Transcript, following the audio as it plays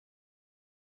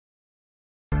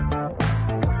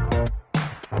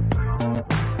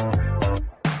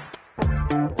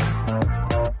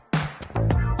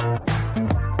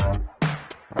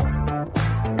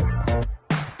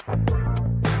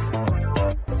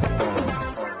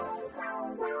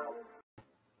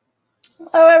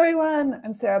Hello, everyone.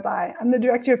 I'm Sarah Bai. I'm the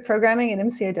Director of Programming at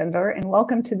MCA Denver, and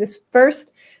welcome to this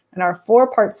first in our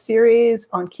four-part series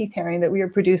on Keith Haring that we are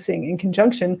producing in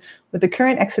conjunction with the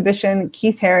current exhibition,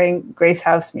 Keith Haring Grace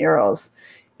House Murals.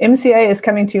 MCA is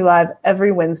coming to you live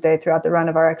every Wednesday throughout the run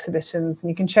of our exhibitions, and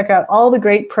you can check out all the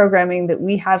great programming that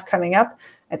we have coming up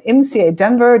at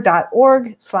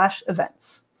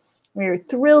mcadenver.org/events. We are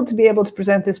thrilled to be able to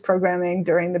present this programming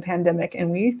during the pandemic, and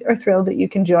we are thrilled that you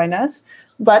can join us.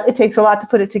 But it takes a lot to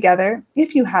put it together.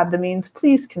 If you have the means,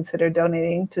 please consider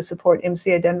donating to support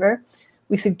MCA Denver.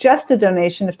 We suggest a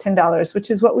donation of $10, which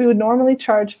is what we would normally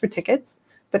charge for tickets,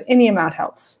 but any amount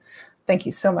helps. Thank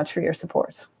you so much for your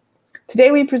support.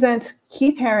 Today we present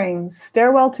Keith Haring's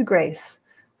Stairwell to Grace.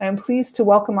 I am pleased to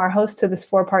welcome our host to this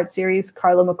four-part series,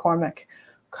 Carlo McCormick.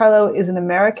 Carlo is an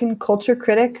American culture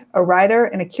critic, a writer,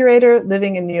 and a curator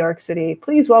living in New York City.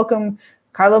 Please welcome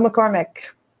Carlo McCormick.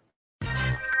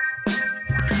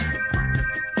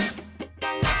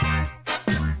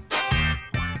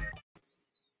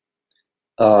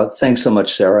 Thanks so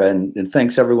much, Sarah, and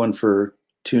thanks everyone for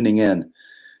tuning in.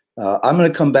 I'm going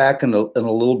to come back in a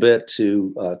little bit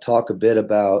to talk a bit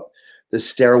about the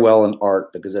stairwell in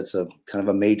art, because that's a kind of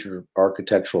a major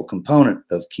architectural component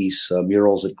of Keith's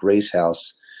murals at Grace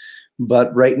House.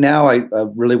 But right now, I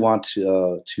really want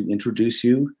to introduce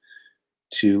you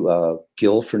to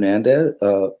Gil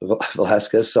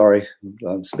Vazquez. Sorry,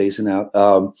 I'm spacing out.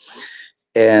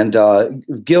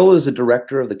 Gil is the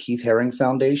director of the Keith Haring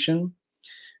Foundation,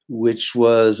 which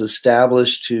was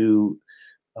established to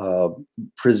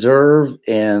preserve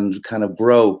and kind of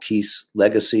grow Keith's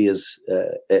legacy as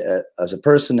a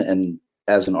person and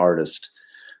as an artist.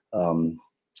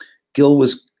 Gil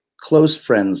was close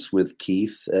friends with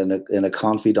Keith and a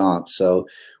confidant, so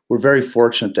we're very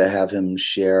fortunate to have him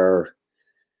share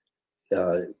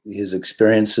his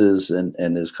experiences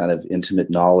and his kind of intimate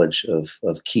knowledge of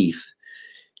Keith.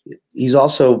 He's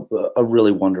also a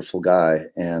really wonderful guy,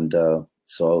 and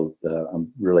so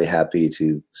I'm really happy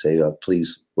to say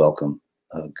please welcome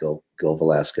Gil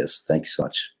Vazquez. Thank you so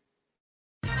much.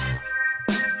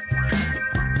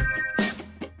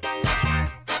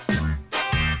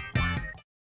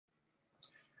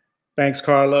 Thanks,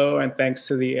 Carlo, and thanks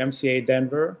to the MCA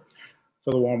Denver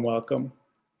for the warm welcome,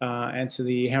 and to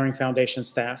the Haring Foundation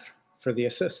staff for the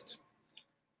assist.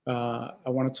 I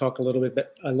want to talk a little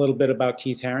bit about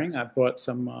Keith Haring. I brought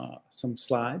some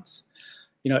slides.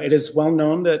 You know, it is well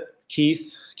known that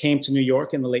Keith came to New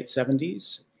York in the late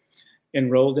 70s,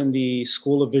 enrolled in the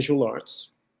School of Visual Arts,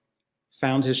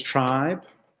 found his tribe,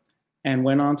 and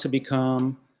went on to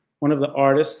become one of the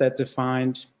artists that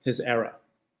defined his era.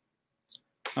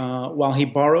 While he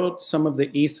borrowed some of the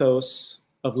ethos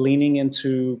of leaning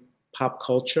into pop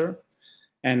culture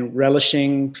and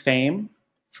relishing fame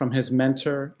from his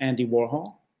mentor, Andy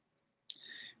Warhol,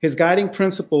 his guiding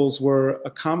principles were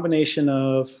a combination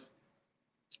of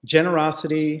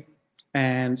generosity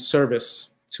and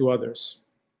service to others.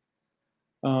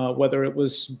 Whether it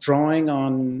was drawing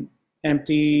on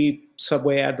empty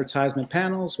subway advertisement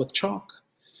panels with chalk,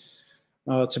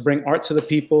 to bring art to the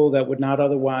people that would not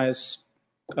otherwise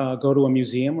go to a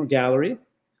museum or gallery,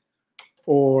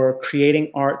 or creating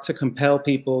art to compel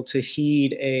people to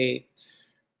heed a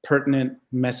pertinent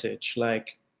message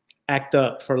like "Act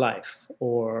Up for Life"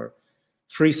 or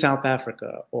 "Free South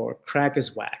Africa" or "Crack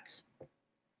is Whack."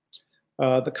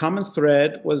 The common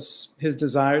thread was his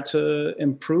desire to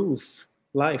improve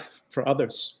life for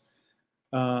others.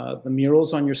 The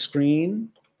murals on your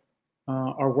screen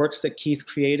are works that Keith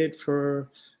created for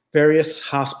various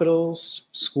hospitals,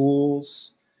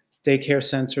 schools, daycare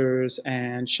centers,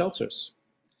 and shelters.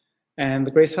 And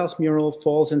the Grace House mural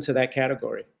falls into that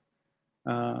category.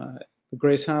 The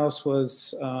Grace House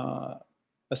was a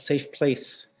safe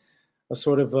place, a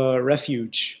sort of a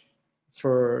refuge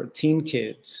for teen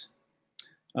kids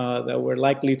that were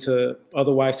likely to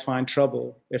otherwise find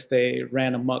trouble if they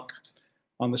ran amok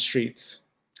on the streets.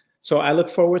 So I look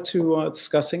forward to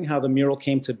discussing how the mural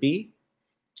came to be,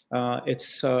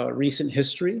 its recent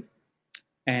history,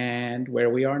 and where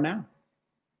we are now.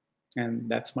 And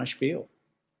that's my spiel.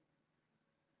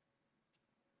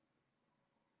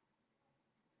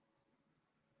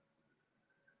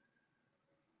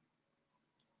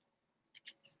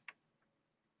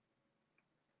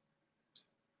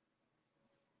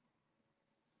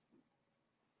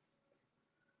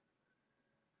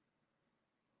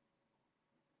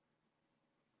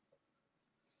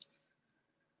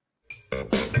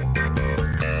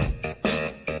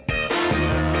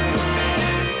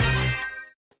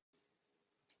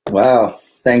 Wow.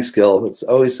 Thanks, Gil. It's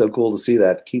always so cool to see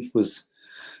that. Keith was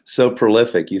so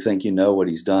prolific. You think you know what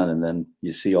he's done, and then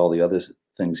you see all the other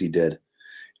things he did.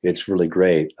 it's really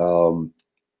great.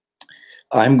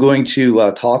 I'm going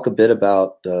to talk a bit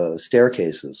about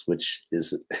staircases, which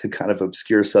is a kind of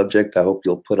obscure subject. I hope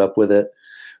you'll put up with it.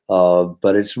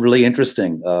 But it's really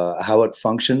interesting how it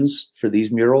functions for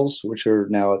these murals, which are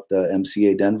now at the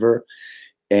MCA Denver,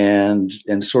 and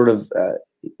sort of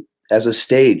as a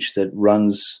stage that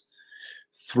runs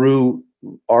through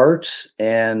art.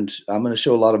 And I'm going to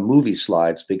show a lot of movie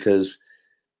slides because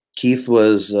Keith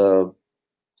was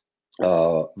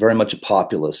very much a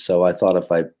populist. So I thought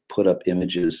if I put up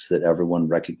images that everyone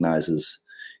recognizes,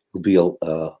 it'll be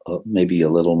maybe a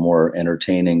little more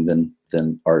entertaining than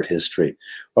art history.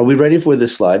 Are we ready for the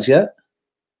slides yet?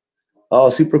 Oh,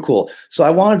 super cool. So I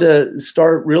wanted to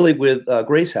start really with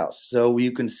Grace House. So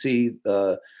you can see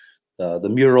the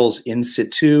murals in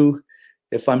situ.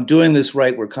 If I'm doing this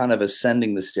right, we're kind of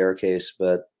ascending the staircase,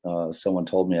 but someone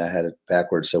told me I had it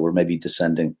backwards, so we're maybe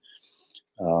descending.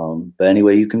 But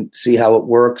anyway, you can see how it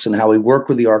works and how we work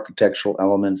with the architectural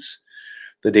elements,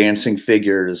 the dancing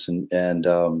figures, and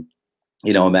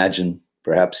you know, imagine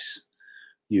perhaps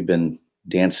you've been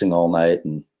dancing all night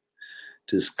and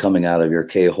just coming out of your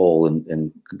K-hole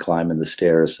and climbing the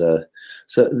stairs.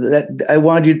 So that I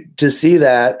wanted you to see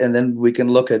that, and then we can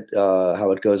look at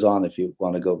how it goes on if you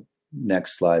want to go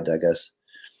next slide, I guess.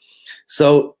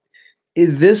 So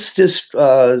this just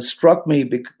struck me.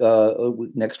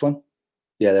 Next one.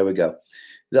 Yeah, there we go.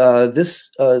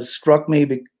 This struck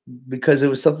me because it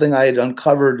was something I had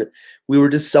uncovered. We were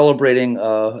just celebrating,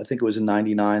 I think it was in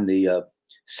 '99, the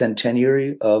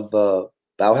centenary of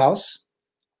Bauhaus.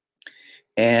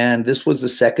 And this was the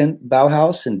second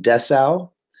Bauhaus in Dessau.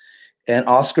 And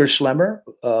Oskar Schlemmer,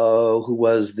 who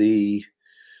was the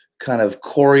kind of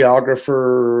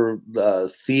choreographer,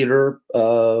 theater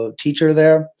teacher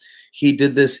there, he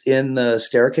did this in the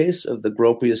staircase of the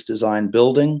Gropius Design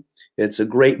building. It's a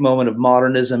great moment of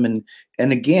modernism.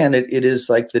 And again, it is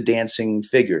like the dancing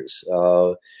figures,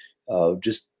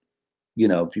 just, you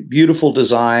know, beautiful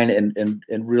design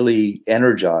and really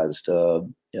energized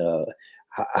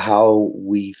how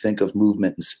we think of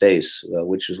movement in space,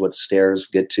 which is what stairs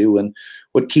get to, and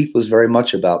what Keith was very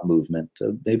much about movement.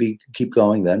 Maybe keep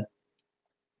going then.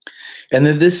 And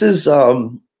then this is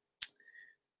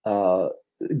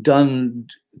done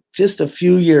just a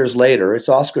few years later. It's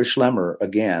Oskar Schlemmer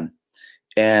again,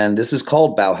 and this is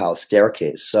called Bauhaus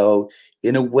Staircase. So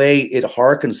in a way, it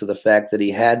harkens to the fact that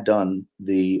he had done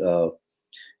that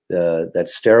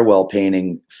stairwell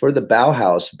painting for the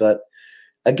Bauhaus, but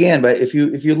again, but if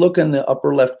you look in the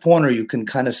upper left corner, you can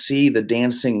kind of see the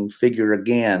dancing figure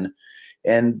again.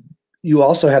 And you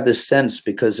also have this sense,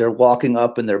 because they're walking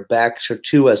up and their backs are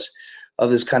to us, of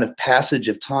this kind of passage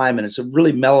of time. And it's a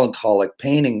really melancholic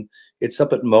painting. It's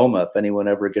up at MoMA if anyone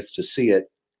ever gets to see it,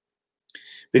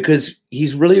 because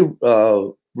he's really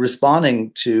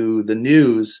responding to the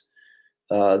news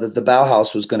that the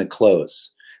Bauhaus was going to close.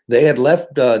 They had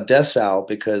left Dessau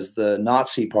because the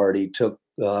Nazi party took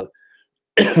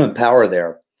power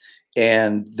there,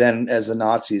 and then as the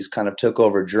Nazis kind of took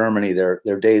over Germany,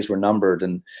 their days were numbered,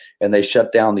 and they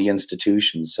shut down the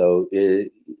institution. So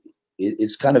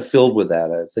it's kind of filled with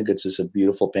that. I think it's just a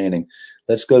beautiful painting.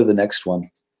 Let's go to the next one.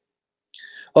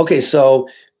 Okay, so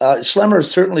Schlemmer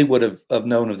certainly would have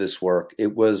known of this work.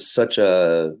 It was such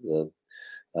a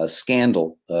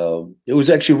scandal. It was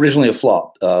actually originally a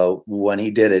flop when he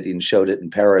did it and showed it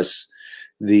in Paris.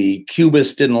 The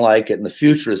Cubists didn't like it, and the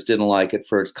Futurists didn't like it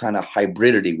for its kind of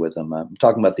hybridity with them. I'm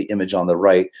talking about the image on the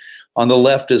right. On the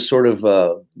left is sort of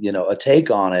you know, a take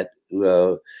on it,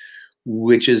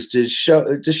 which is to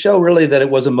show really that it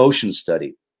was a motion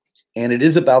study, and it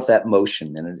is about that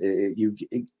motion. And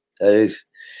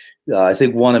I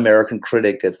think one American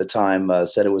critic at the time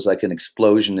said it was like an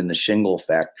explosion in the shingle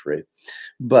factory.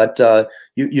 But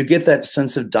you get that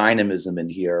sense of dynamism in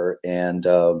here, and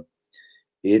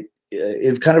it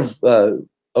kind of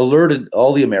alerted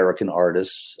all the American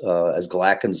artists, as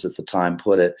Glackens at the time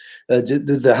put it,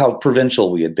 how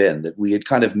provincial we had been, that we had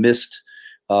kind of missed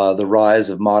the rise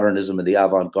of modernism and the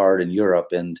avant-garde in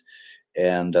Europe, and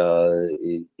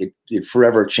it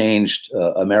forever changed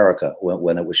America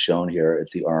when it was shown here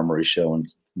at the Armory Show in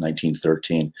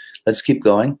 1913. Let's keep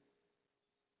going.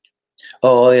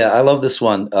 Oh yeah, I love this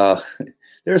one. There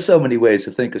are so many ways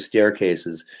to think of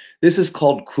staircases. This is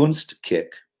called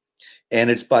Kunstkick. And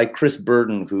it's by Chris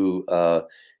Burden, who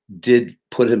did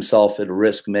put himself at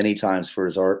risk many times for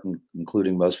his art,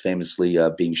 including most famously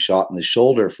being shot in the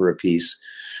shoulder for a piece.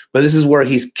 But this is where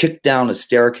he's kicked down a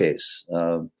staircase.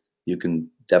 You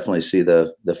can definitely see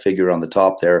the figure on the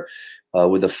top there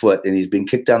with a foot, and he's being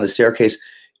kicked down the staircase.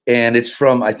 And it's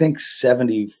from, I think,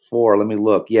 74. Let me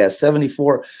look. Yeah,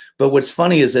 74. But what's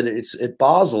funny is that it's at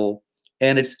Basel,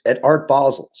 and it's at Art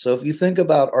Basel. So if you think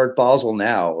about Art Basel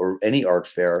now, or any art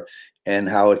fair, and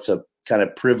how it's a kind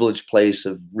of privileged place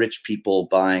of rich people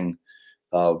buying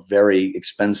very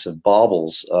expensive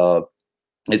baubles,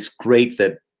 it's great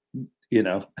that, you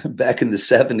know, back in the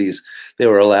 70s, they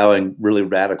were allowing really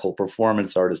radical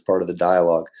performance art as part of the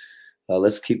dialogue.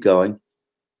 Let's keep going.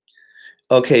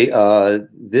 Okay,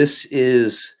 this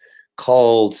is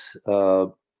called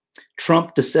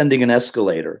Trump Descending an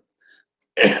Escalator.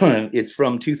 It's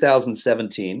from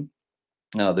 2017,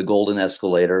 the Golden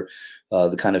Escalator,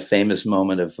 the kind of famous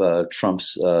moment of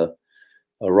Trump's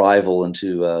arrival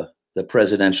into the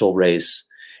presidential race.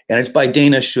 And it's by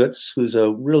Dana Schutz, who's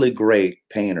a really great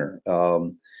painter,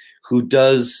 who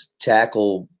does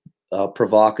tackle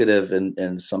provocative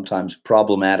and sometimes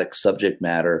problematic subject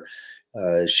matter.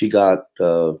 She got,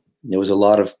 there was a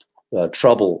lot of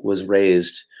trouble was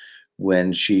raised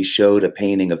when she showed a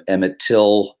painting of Emmett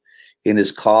Till in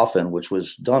his coffin, which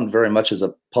was done very much as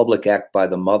a public act by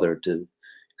the mother,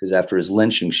 because after his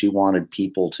lynching, she wanted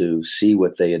people to see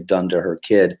what they had done to her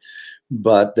kid.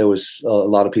 But there was a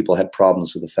lot of people had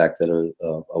problems with the fact that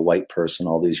a white person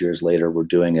all these years later were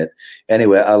doing it.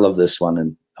 Anyway, I love this one,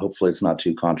 and hopefully it's not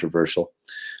too controversial.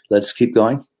 Let's keep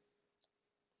going.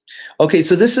 Okay,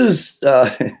 so this is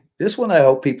this one. I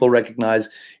hope people recognize.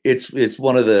 It's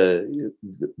one of the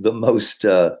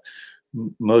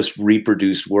most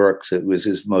reproduced works. It was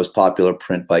his most popular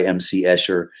print by M.C.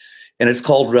 Escher, and it's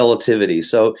called Relativity.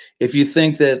 So if you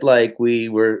think that, like, we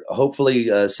were hopefully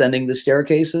sending the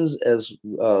staircases as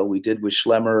we did with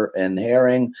Schlemmer and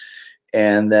Haring,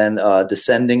 and then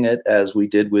descending it as we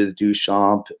did with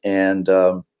Duchamp and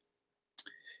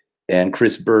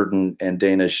Chris Burden and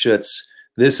Dana Schutz,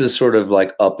 this is sort of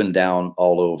like up and down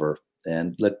all over.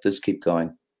 And let's keep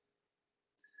going.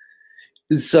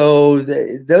 So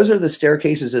those are the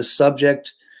staircases as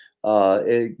subject.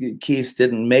 Keith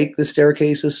didn't make the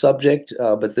staircase as subject,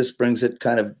 but this brings it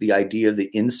kind of the idea of the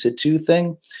in situ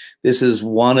thing. This is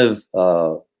one of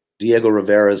Diego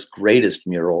Rivera's greatest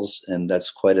murals, and that's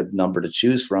quite a number to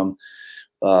choose from.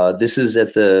 This is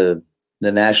at the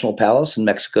National Palace in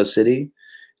Mexico City.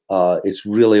 It's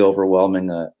really overwhelming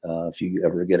if you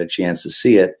ever get a chance to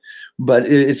see it, but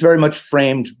it's very much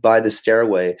framed by the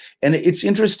stairway. And it's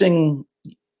interesting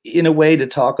in a way to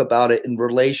talk about it in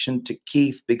relation to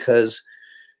Keith, because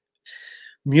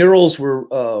murals were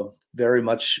very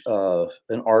much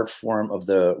an art form of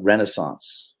the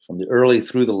Renaissance, from the early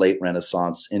through the late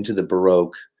Renaissance into the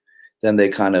Baroque. Then they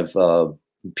kind of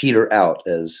peter out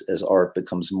as art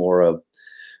becomes more of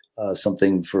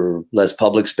something for less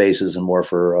public spaces and more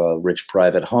for rich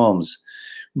private homes.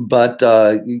 But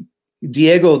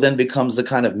Diego then becomes the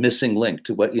kind of missing link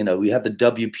to what, you know, we have the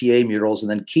WPA murals,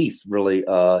 and then Keith really,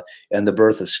 and the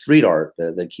birth of street art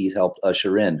that Keith helped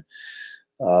usher in.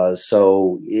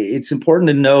 So it's important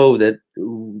to know that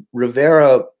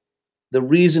Rivera, the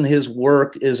reason his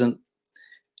work isn't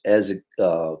as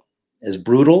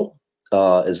brutal,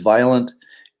 as violent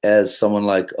as someone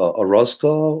like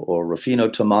Orozco or Rufino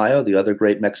Tamayo, the other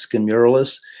great Mexican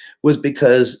muralist, was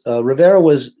because Rivera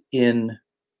was in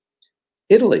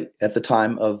Italy at the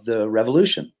time of the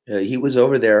revolution. He was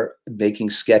over there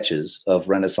making sketches of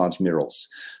Renaissance murals.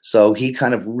 So he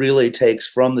kind of really takes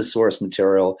from the source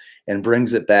material and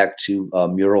brings it back to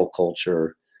mural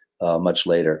culture much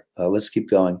later. Let's keep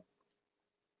going.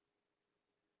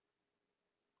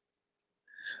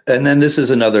 And then this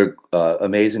is another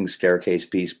amazing staircase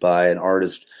piece by an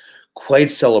artist quite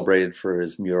celebrated for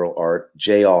his mural art,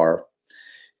 JR.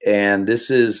 And this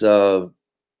is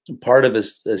part of a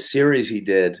series he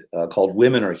did called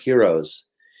Women Are Heroes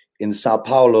in Sao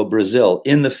Paulo, Brazil,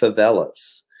 in the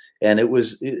favelas. And it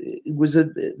was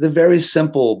the very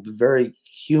simple, very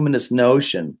humanist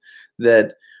notion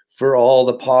that for all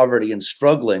the poverty and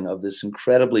struggling of this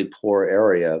incredibly poor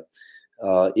area,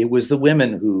 it was the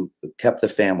women who kept the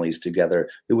families together.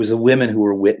 It was the women who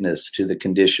were witness to the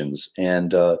conditions.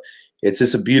 And it's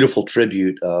just a beautiful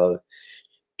tribute.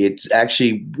 It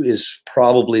actually is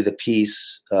probably the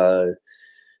piece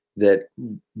that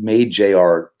made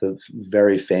JR the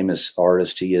very famous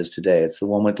artist he is today. It's the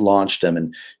one that launched him.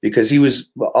 And because he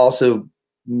was also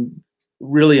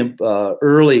really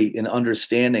early in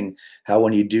understanding how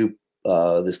when you do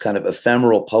this kind of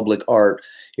ephemeral public art,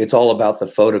 it's all about the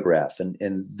photograph, and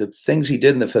the things he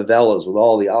did in the favelas with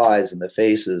all the eyes and the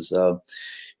faces.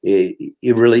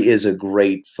 It really is a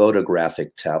great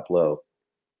photographic tableau.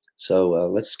 So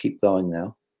let's keep going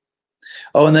now.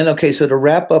 Oh, and then, okay, so to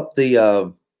wrap up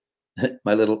the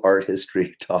my little art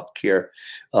history talk here,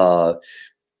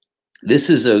 this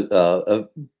is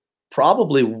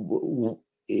probably,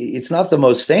 it's not the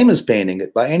most famous painting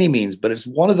by any means, but it's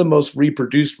one of the most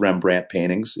reproduced Rembrandt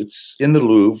paintings. It's in the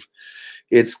Louvre.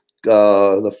 It's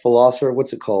the philosopher,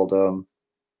 what's it called?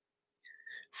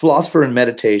 Philosopher in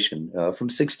Meditation from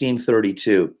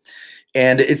 1632.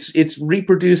 And it's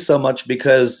reproduced so much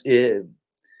because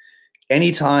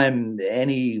anytime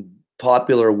any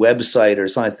popular website or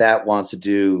something like that wants to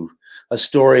do a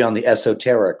story on the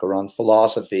esoteric or on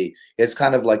philosophy, it's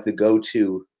kind of like the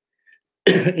go-to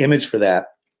image for that.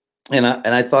 And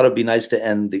I thought it'd be nice to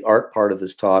end the art part of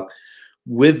this talk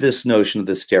with this notion of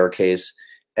the staircase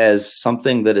as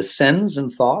something that ascends in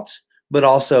thought, but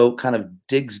also kind of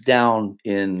digs down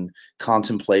in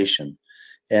contemplation.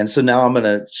 And so now I'm going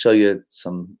to show you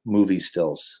some movie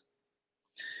stills.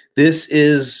 This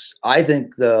is, I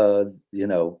think, the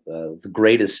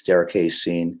greatest staircase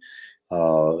scene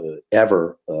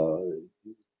ever.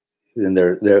 And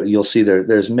there you'll see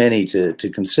there's many to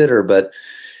consider, but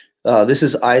this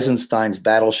is Eisenstein's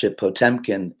battleship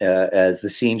Potemkin as the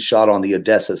scene shot on the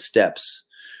Odessa steppes,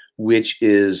 which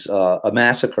is a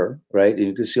massacre, right? And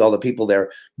you can see all the people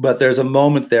there, but there's a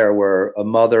moment there where a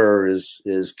mother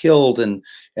is killed and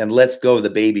lets go of the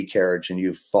baby carriage, and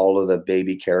you follow the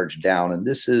baby carriage down. And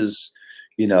this is,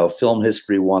 film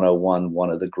history 101, one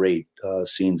of the great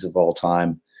scenes of all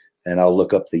time. And I'll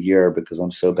look up the year because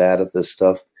I'm so bad at this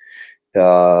stuff.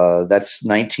 That's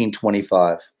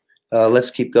 1925.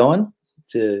 Let's keep going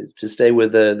to stay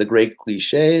with the great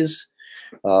cliches.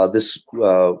 This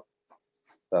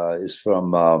is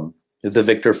from the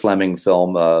Victor Fleming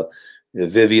film,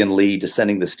 Vivian Leigh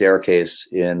descending the staircase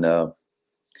in, I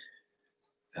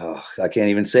can't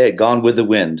even say it, Gone with the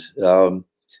Wind.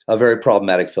 A very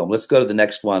problematic film. Let's go to the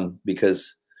next one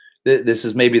because this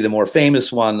is maybe the more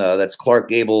famous one. That's Clark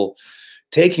Gable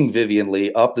taking Vivian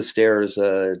Leigh up the stairs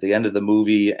at the end of the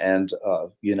movie. And,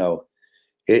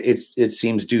 it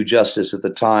seems due justice at the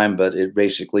time, but it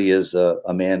basically is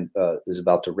a man is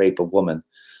about to rape a woman.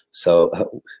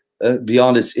 So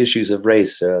beyond its issues of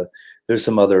race, there's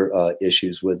some other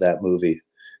issues with that movie.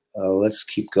 Let's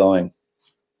keep going.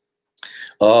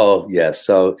 Oh, yes.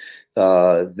 So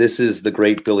this is the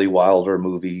great Billy Wilder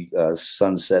movie,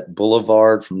 Sunset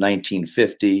Boulevard from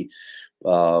 1950.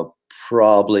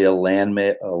 Probably a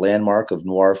landmark of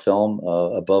noir film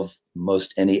above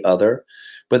most any other.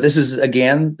 But this is,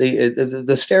 again,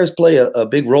 the stairs play a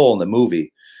big role in the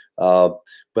movie.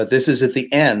 But this is at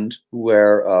the end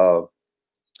where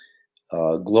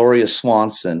Gloria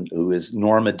Swanson, who is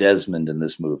Norma Desmond in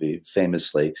this movie,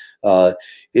 famously,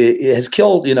 it has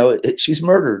killed, she's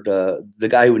murdered the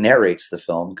guy who narrates the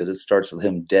film because it starts with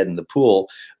him dead in the pool.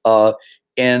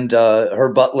 And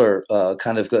her butler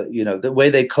the way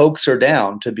they coax her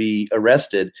down to be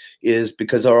arrested is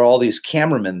because there are all these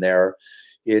cameramen there.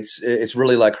 It's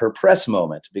really like her press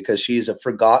moment because she's a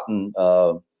forgotten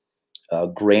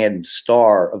grand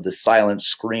star of the silent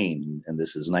screen, and this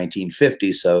is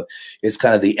 1950, so it's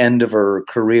kind of the end of her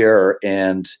career,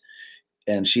 and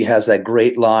she has that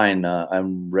great line,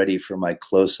 "I'm ready for my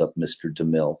close-up, Mr.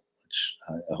 DeMille," which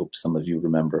I hope some of you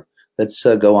remember. Let's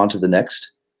go on to the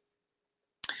next.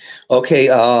 Okay,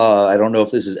 I don't know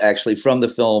if this is actually from the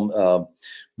film,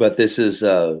 but this is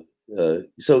so.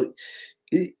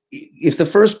 If the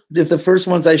first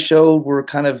ones I showed were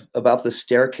kind of about the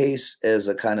staircase as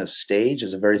a kind of stage,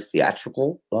 as a very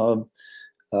theatrical, a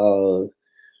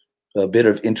bit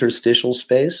of interstitial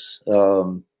space,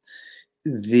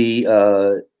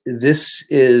 this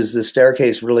is the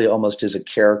staircase really almost as a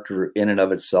character in and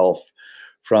of itself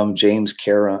from James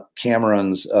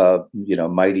Cameron's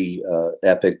mighty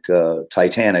epic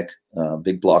Titanic,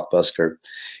 big blockbuster,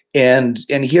 and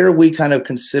here we kind of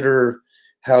consider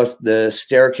how the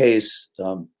staircase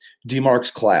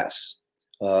demarks class.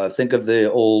 Think of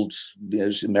the old,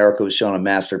 America was shown on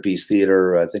Masterpiece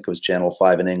Theater, I think it was Channel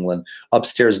 5 in England,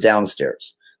 upstairs,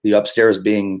 downstairs. The upstairs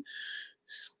being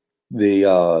the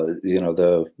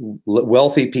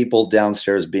wealthy people,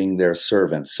 downstairs being their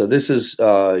servants. So this is,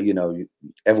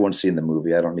 everyone's seen the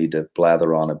movie. I don't need to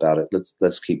blather on about it.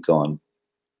 Let's keep going.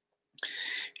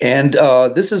 And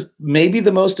this is maybe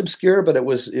the most obscure, but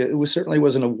it certainly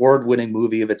was an award-winning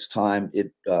movie of its time.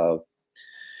 It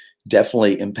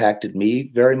definitely impacted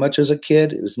me very much as a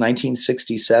kid. It was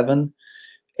 1967,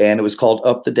 and it was called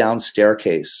Up the Down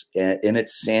Staircase. And in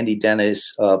it, Sandy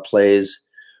Dennis plays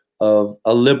a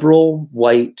liberal,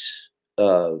 white,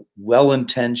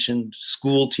 well-intentioned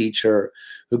school teacher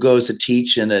who goes to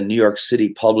teach in a New York City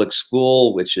public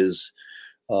school, which is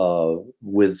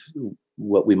with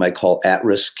what we might call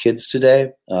at-risk kids today.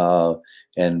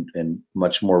 and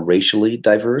much more racially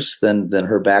diverse than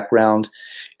her background.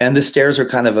 And the stairs are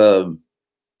kind of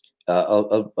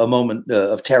a moment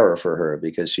of terror for her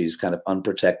because she's kind of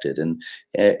unprotected.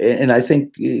 And I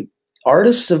think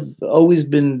artists have always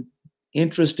been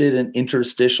interested in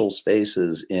interstitial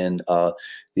spaces, in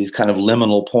these kind of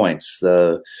liminal points.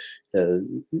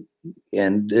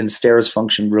 And stairs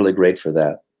function really great for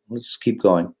that. Let's keep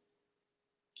going.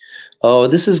 Oh,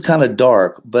 this is kind of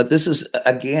dark, but this is,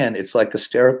 again, it's like a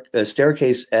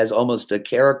staircase as almost a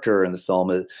character in the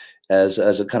film, as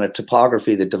a kind of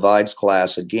topography that divides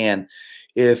class. Again,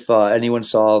 if anyone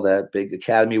saw that big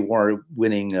Academy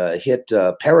Award-winning hit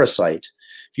Parasite,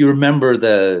 if you remember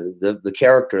the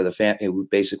character, the family,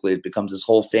 basically it becomes this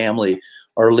whole family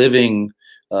are living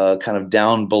kind of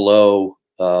down below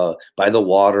by the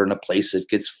water in a place that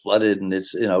gets flooded, and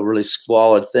it's, you know, a really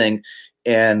squalid thing.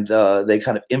 And they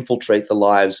kind of infiltrate the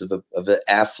lives of an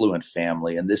affluent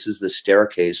family. And this is the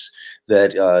staircase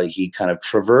that he kind of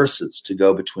traverses to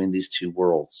go between these two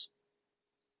worlds.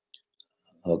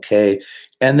 Okay.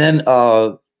 And then,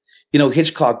 you know,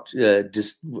 Hitchcock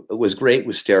just was great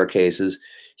with staircases.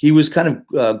 He was kind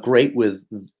of great with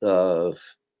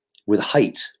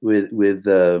height, with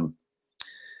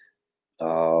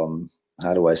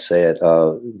how do I say it?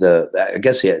 I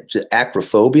guess he had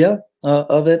acrophobia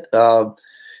of it.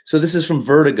 So this is from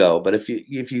Vertigo. But if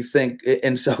you think,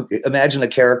 and so imagine a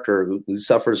character who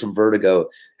suffers from vertigo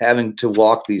having to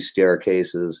walk these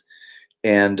staircases,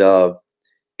 and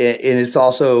it's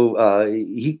also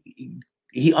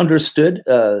he understood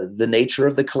the nature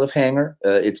of the cliffhanger.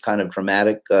 It's kind of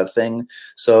dramatic thing.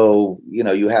 So, you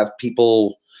know, you have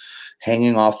people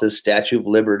hanging off the Statue of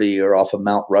Liberty or off of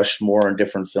Mount Rushmore in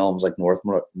different films like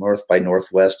North by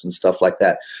Northwest and stuff like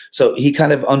that. So he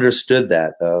kind of understood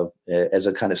that as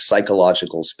a kind of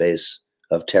psychological space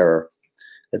of terror.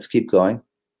 Let's keep going.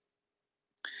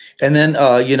 And then,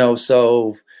 you know,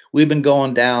 so we've been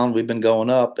going down, we've been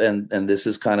going up, and this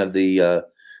is kind of the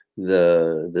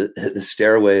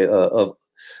stairway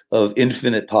of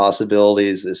infinite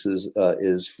possibilities. This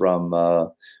is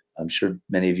from I'm sure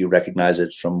many of you recognize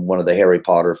it from one of the Harry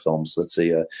Potter films. Let's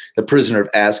see, The Prisoner of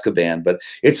Azkaban. But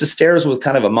it's the stairs with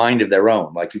kind of a mind of their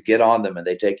own. Like you get on them and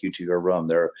they take you to your room.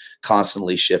 They're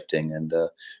constantly shifting, and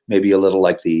maybe a little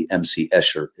like the M.C.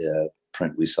 Escher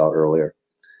print we saw earlier.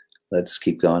 Let's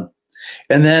keep going.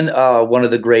 And then one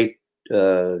of the great,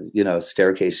 you know,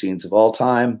 staircase scenes of all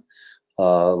time,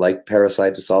 like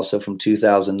Parasite, it's also from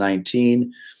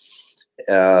 2019.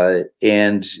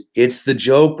 And it's the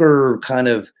Joker kind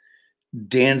of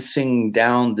dancing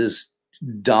down this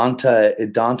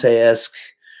Dante-esque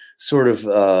sort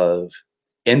of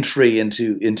entry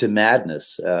into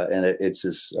madness, and it's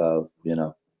this you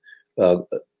know,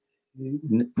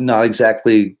 not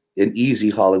exactly an easy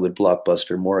Hollywood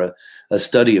blockbuster, more a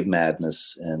study of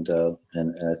madness, and I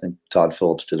think Todd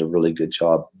Phillips did a really good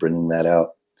job bringing that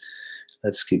out.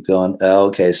 Let's keep going.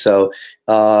 Okay, so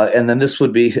and then this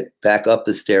would be back up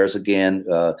the stairs again.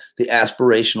 The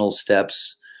aspirational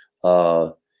steps.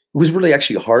 It was really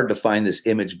actually hard to find this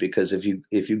image because if you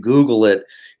Google it,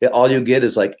 all you get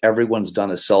is like everyone's done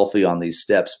a selfie on these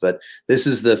steps. But this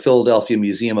is the Philadelphia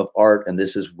Museum of Art, and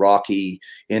this is Rocky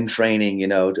in training. You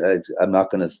know, I'm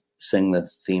not going to sing the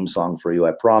theme song for you,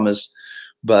 I promise.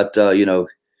 But you know,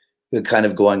 kind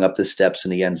of going up the steps,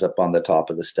 and he ends up on the top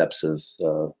of the steps of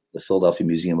the Philadelphia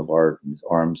Museum of Art,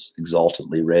 arms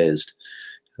exultantly raised.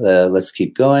 Let's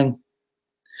keep going.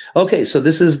 Okay, so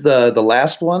this is the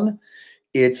last one.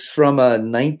 It's from a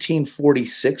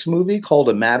 1946 movie called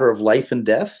A Matter of Life and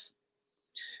Death,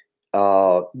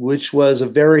 which was a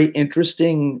very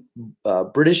interesting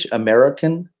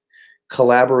British-American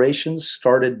collaboration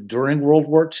started during World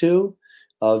War II,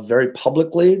 very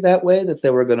publicly that way, that they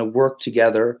were going to work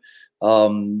together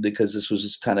because this was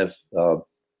just kind of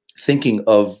thinking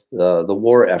of the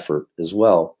war effort as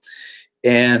well.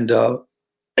 And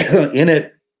in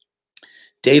it,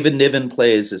 David Niven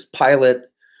plays this pilot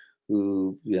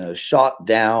who, you know, shot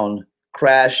down,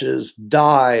 crashes,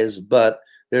 dies, but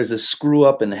there's a screw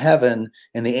up in heaven,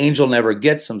 and the angel never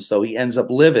gets him, so he ends up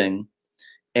living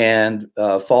and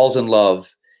falls in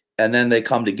love. And then they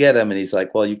come to get him, and he's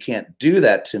like, well, you can't do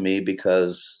that to me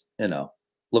because, you know,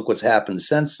 look what's happened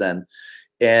since then.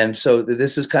 And so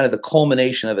this is kind of the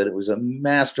culmination of it. It was a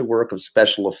masterwork of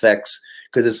special effects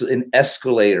because it's an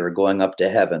escalator going up to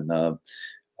heaven.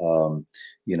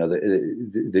 You know,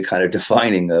 the kind of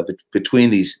defining between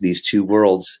these two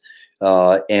worlds.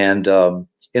 And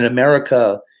in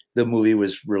America, the movie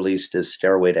was released as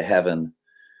Stairway to Heaven,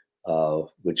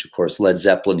 which of course Led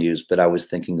Zeppelin used. But I was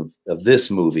thinking of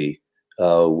this movie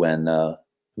when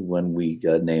we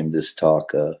named this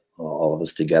talk all of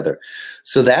us together.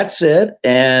 So that's it.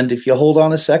 And if you hold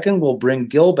on a second, we'll bring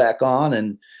Gil back on.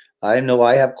 And I know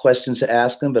I have questions to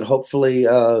ask him, but hopefully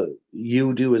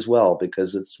you do as well,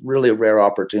 because it's really a rare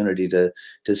opportunity to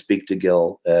speak to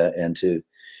Gil and to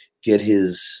get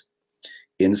his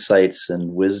insights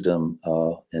and wisdom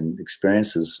and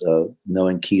experiences,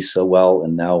 knowing Keith so well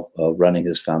and now running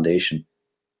his foundation.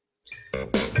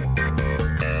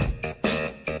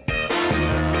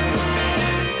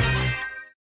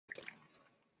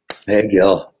 Hey,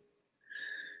 Gil.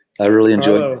 I really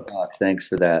enjoyed your talk. Thanks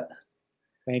for that.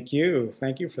 Thank you.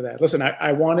 Thank you for that. Listen,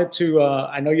 I wanted to,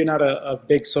 I know you're not a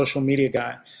big social media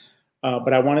guy,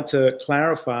 but I wanted to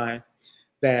clarify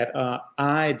that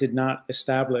I did not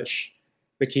establish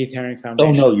the Keith Haring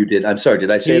Foundation. Oh, no, you did. I'm sorry.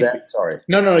 Did I say that? Sorry.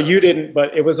 No, you didn't,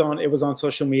 but it was on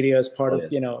social media as part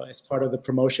of, as part of the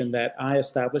promotion that I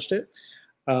established it.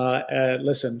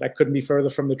 Listen, that couldn't be further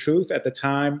from the truth. At the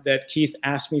time that Keith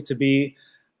asked me to be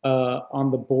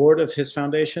on the board of his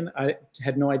foundation, I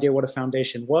had no idea what a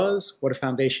foundation was, what a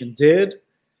foundation did,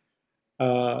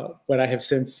 but I have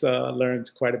since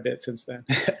learned quite a bit since then.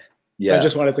 Yeah, so I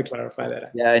just wanted to clarify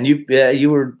that. Yeah, and you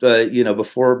were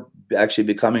before actually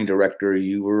becoming director,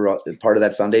 you were part of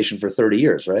that foundation for 30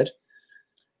 years, right?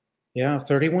 Yeah,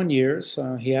 31 years.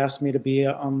 He asked me to be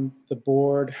on the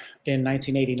board in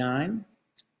 1989,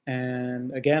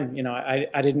 and again,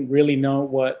 I didn't really know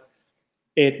what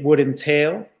it would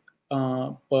entail,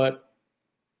 but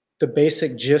the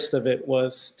basic gist of it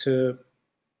was to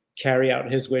carry out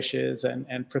his wishes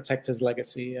and protect his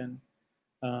legacy. And,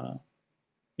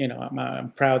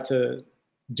 I'm proud to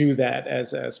do that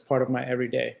as part of my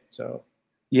everyday. So.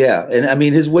 Yeah. And I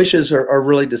mean, his wishes are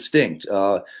really distinct.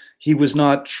 He was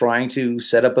not trying to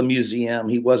set up a museum.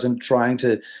 He wasn't trying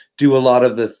to do a lot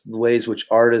of the ways which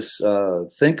artists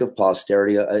think of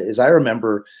posterity. As I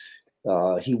remember,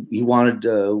 he wanted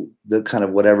the kind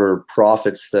of whatever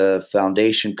profits the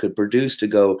foundation could produce to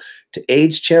go to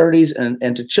AIDS charities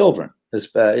and to children.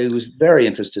 He was very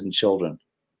interested in children.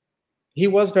 He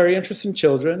was very interested in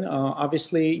children.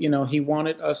 Obviously, he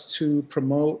wanted us to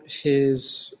promote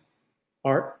his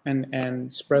art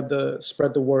and spread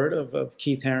the word of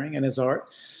Keith Haring and his art,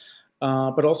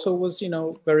 but also was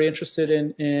very interested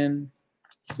in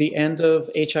the end of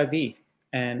HIV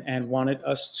and wanted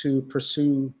us to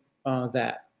pursue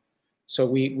that. So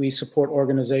we support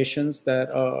organizations that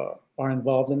are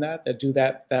involved in that do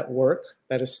that work,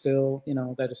 that is still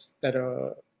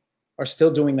are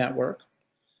still doing that work.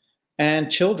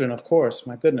 And children, of course.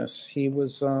 My goodness, he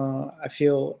was. I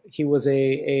feel he was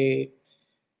a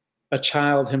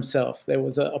child himself. There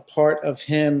was a part of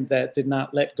him that did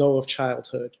not let go of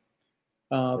childhood,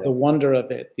 the wonder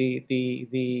of it,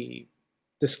 the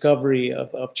discovery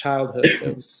of childhood.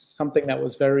 It was something that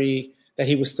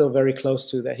he was still very close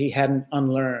to, that he hadn't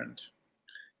unlearned.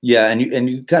 Yeah, and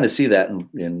you kind of see that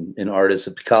in artists.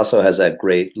 Picasso has that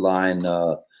great line,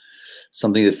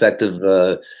 something effective.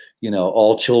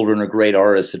 All children are great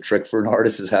artists. A trick for an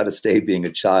artist is how to stay being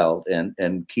a child.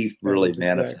 And Keith really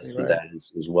manifested that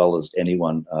as well as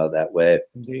anyone that way.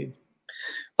 Indeed.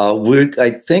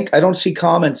 I don't see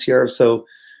comments here, so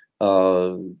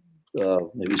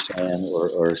maybe Cheyenne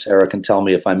or Sarah can tell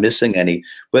me if I'm missing any.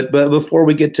 But before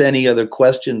we get to any other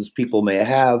questions people may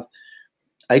have,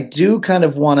 I do kind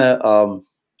of want to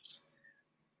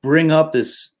bring up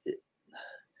this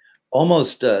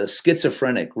almost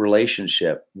schizophrenic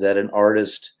relationship that an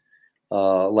artist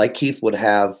like Keith would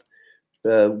have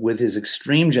with his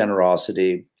extreme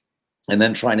generosity and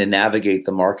then trying to navigate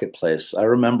the marketplace. I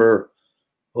remember,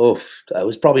 I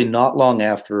was probably not long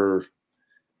after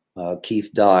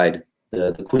Keith died.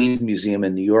 The Queen's Museum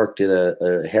in New York did a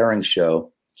Haring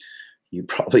show. You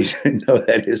probably know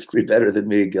that history better than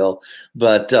me, Gil.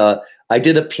 But I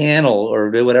did a panel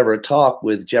or whatever, a talk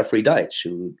with Jeffrey Deitch,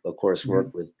 who, of course,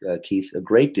 worked with Keith a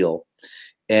great deal.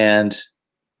 And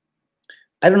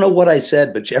I don't know what I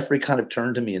said, but Jeffrey kind of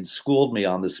turned to me and schooled me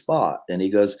on the spot. And he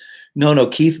goes, no,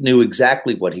 Keith knew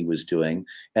exactly what he was doing.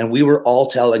 And we were all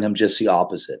telling him just the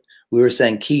opposite. We were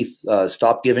saying, Keith,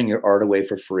 stop giving your art away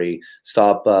for free.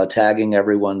 Stop tagging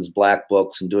everyone's black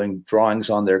books and doing drawings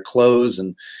on their clothes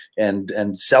and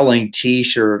selling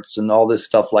T-shirts and all this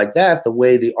stuff like that. The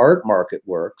way the art market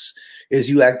works is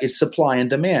it's supply and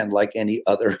demand like any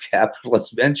other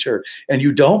capitalist venture. And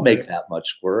you don't make that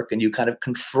much work and you kind of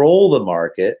control the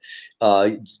market.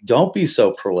 Don't be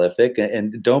so prolific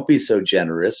and don't be so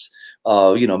generous.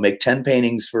 Make 10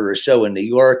 paintings for a show in New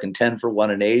York and 10 for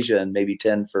one in Asia and maybe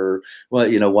 10 for,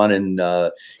 one in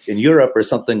Europe or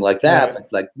something like that. Right.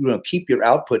 Like, keep your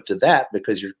output to that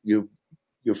because you're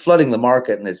flooding the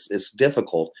market and it's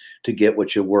difficult to get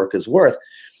what your work is worth.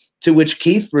 To which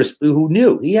Keith, who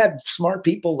knew he had smart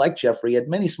people like Jeffrey, had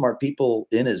many smart people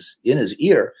in his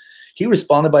ear, he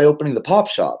responded by opening the pop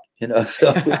shop. You know,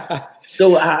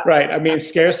 right. I mean,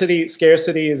 scarcity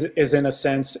is in a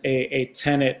sense a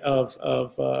tenet of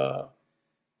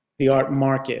the art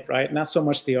market, right? Not so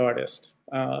much the artist.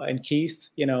 And Keith,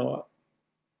 you know,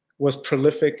 was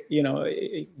prolific. You know,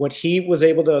 what he was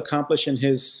able to accomplish in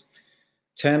his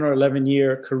 10 or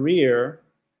 11-year career,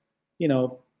 you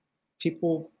know,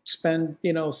 people spend,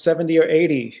 you know, 70 or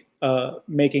 80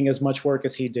 making as much work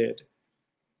as he did.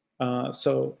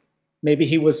 So maybe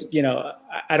he was, you know,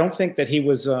 I don't think that he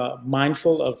was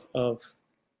mindful of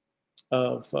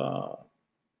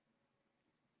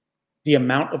the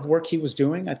amount of work he was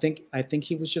doing. I think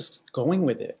he was just going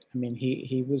with it. I mean,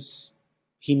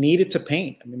 he needed to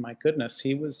paint. I mean, my goodness,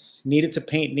 he needed to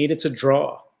paint, needed to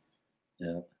draw.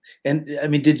 Yeah. And I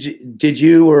mean, did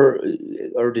you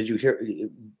or did you hear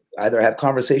either have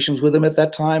conversations with him at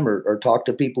that time or talk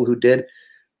to people who did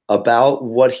about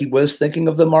what he was thinking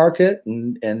of the market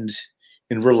and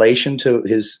in relation to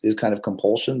his kind of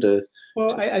compulsion to?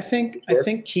 Well, I think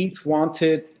Keith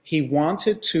wanted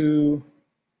to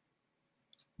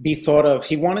be thought of.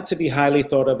 He wanted to be highly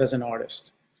thought of as an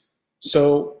artist.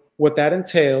 So what that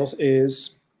entails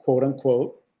is, quote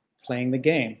unquote, playing the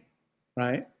game,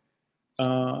 right?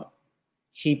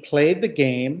 He played the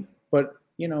game, but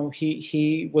you know,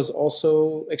 he was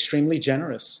also extremely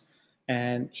generous,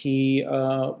 and he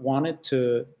wanted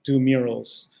to do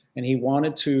murals, and he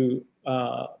wanted to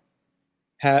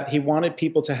he wanted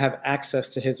people to have access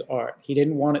to his art. He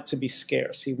didn't want it to be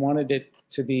scarce. He wanted it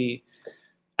to be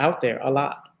out there a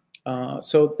lot.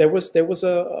 So there was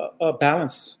a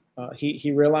balance.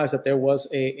 He realized that there was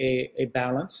a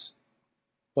balance,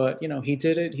 but you know, he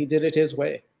did it his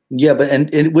way. Yeah, but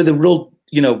and with a real,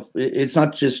 you know, it's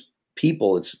not just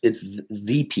people, it's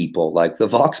the people, like the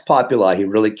Vox Populi he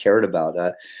really cared about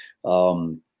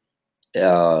in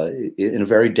a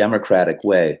very democratic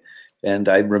way. And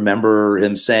I remember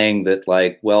him saying that,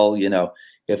 like, well, you know,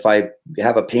 if I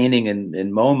have a painting in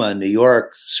MoMA in New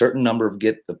York, certain number of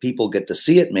people get to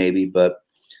see it maybe, but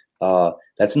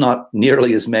that's not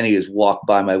nearly as many as walk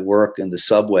by my work in the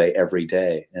subway every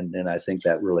day. And I think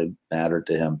that really mattered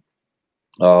to him.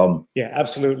 Yeah,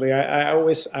 absolutely. I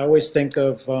always think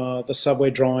of the subway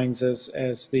drawings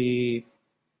as the,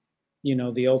 you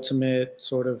know, the ultimate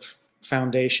sort of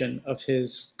foundation of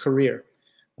his career.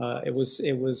 It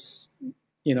was,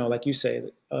 you know, like you say,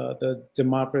 the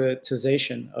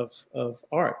democratization of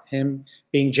art, him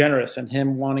being generous and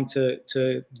him wanting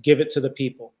to give it to the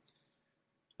people.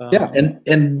 Yeah,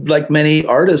 and like many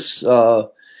artists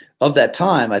of that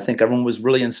time, I think everyone was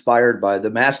really inspired by the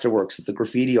masterworks that the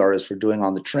graffiti artists were doing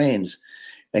on the trains.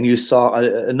 And you saw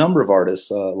a number of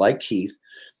artists like Keith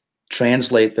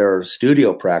translate their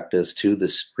studio practice to the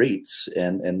streets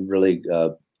and really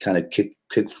kind of kick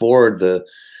forward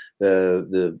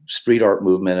the street art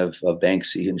movement of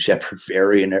Banksy and Shepard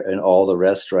Fairey and all the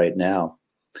rest right now.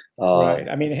 Right.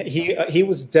 I mean, he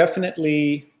was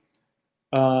definitely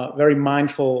very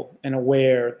mindful and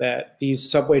aware that these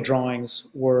subway drawings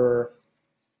were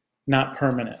not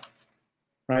permanent,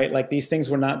 right? Like these things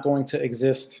were not going to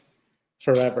exist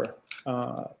forever.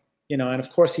 You know, and of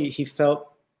course he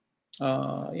felt,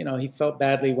 you know, he felt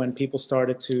badly when people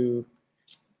started to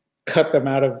cut them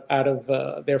out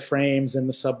of their frames in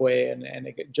the subway, and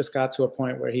it just got to a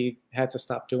point where he had to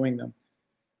stop doing them.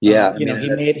 Yeah, you know,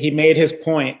 he made his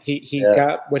point. He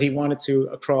got what he wanted to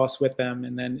across with them,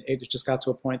 and then it just got to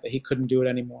a point that he couldn't do it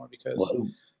anymore because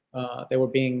they were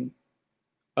being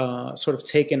sort of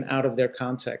taken out of their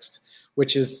context,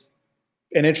 which is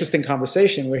an interesting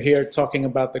conversation. We're here talking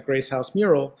about the Grace House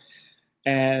mural,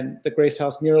 and the Grace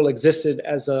House mural existed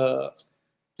as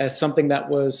something that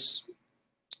was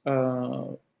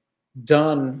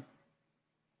done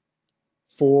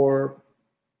for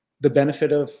the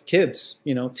benefit of kids,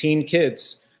 you know, teen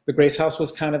kids. The Grace House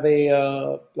was kind of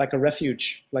like a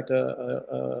refuge, like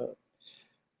a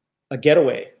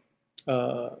getaway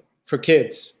for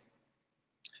kids.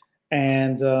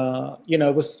 And, you know,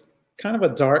 it was kind of a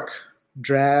dark,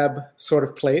 drab sort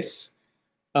of place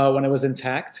when it was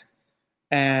intact.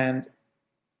 And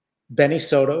Benny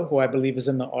Soto, who I believe is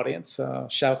in the audience,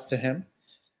 shouts to him,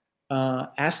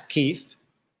 asked Keith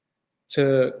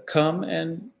to come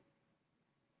and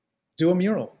do a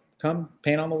mural, come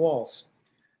paint on the walls.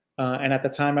 And at the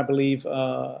time, I believe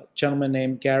a gentleman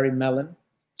named Gary Mellon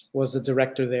was the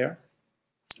director there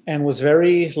and was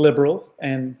very liberal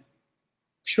and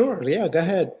sure, yeah, go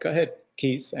ahead,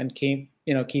 Keith. And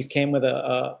Keith came with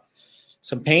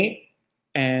some paint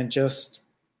and just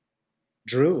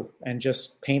drew and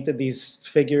just painted these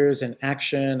figures in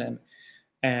action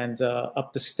and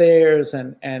up the stairs.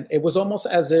 And it was almost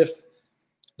as if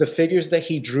the figures that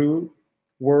he drew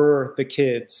were the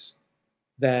kids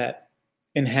that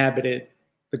inhabited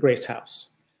the Grace House.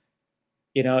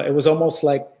 You know, it was almost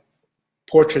like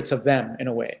portraits of them in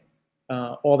a way.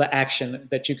 All the action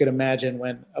that you could imagine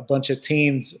when a bunch of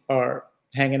teens are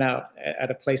hanging out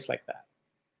at a place like that.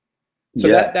 So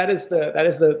yeah. that is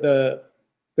the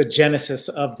genesis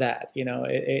of that. You know,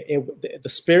 the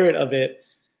spirit of it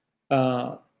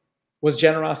was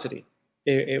generosity.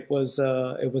 It was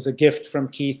a gift from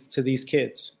Keith to these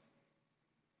kids.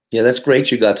 Yeah, that's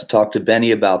great. You got to talk to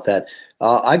Benny about that.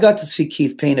 I got to see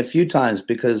Keith paint a few times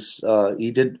because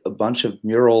he did a bunch of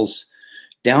murals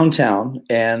downtown,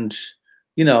 and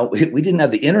you know, we didn't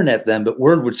have the internet then, but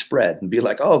word would spread and be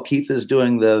like, "Oh, Keith is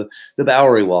doing the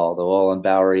Bowery wall, the wall on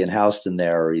Bowery and Houston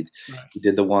there." Or he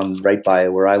did the one right by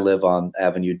where I live on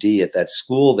Avenue D at that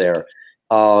school there,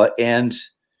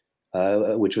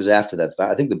 which was after that.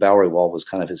 I think the Bowery wall was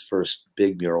kind of his first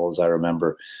big mural, as I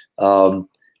remember.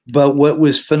 But what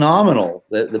was phenomenal,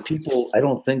 the people I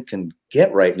don't think can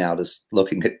get right now just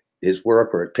looking at his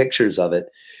work or at pictures of it,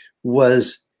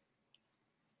 was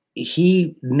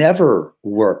he never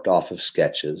worked off of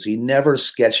sketches. He never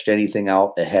sketched anything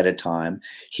out ahead of time.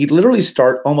 He'd literally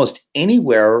start almost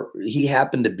anywhere he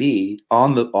happened to be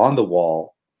on the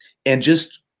wall and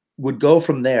just would go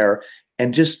from there,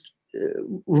 and just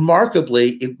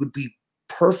remarkably, it would be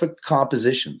perfect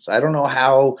compositions. I don't know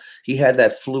how he had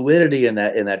that fluidity and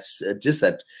that just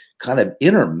that kind of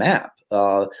inner map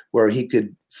where he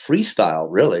could freestyle,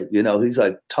 really. You know, he's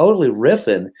like totally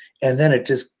riffing, and then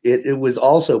it was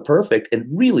also perfect and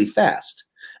really fast.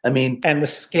 I mean, and the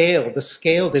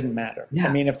scale didn't matter. Yeah.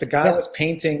 I mean, if the guy was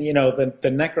painting, you know,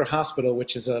 the Necker Hospital,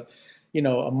 which is a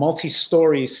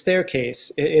multi-story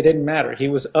staircase, it didn't matter. He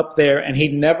was up there, and he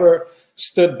never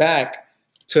stood back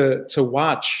to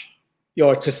watch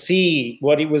or to see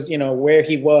what he was, you know, where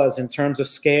he was in terms of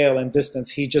scale and distance.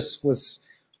 He just was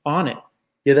on it.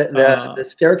 Yeah, the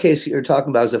staircase that you're talking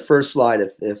about is the first slide.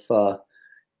 If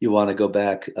you want to go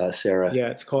back, Sarah. Yeah,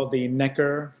 it's called the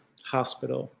Necker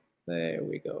Hospital. There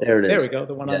we go. There it is. There we go.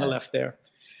 The one on the left there.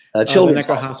 Children's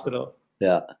the Necker Hospital.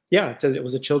 Yeah. Yeah, it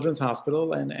was a children's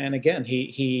hospital, and again,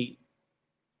 he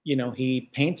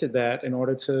painted that in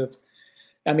order to.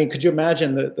 I mean, could you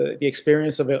imagine the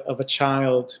experience of a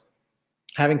child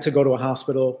having to go to a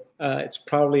hospital? It's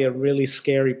probably a really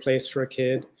scary place for a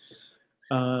kid.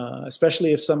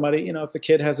 Especially if somebody, you know, if the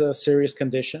kid has a serious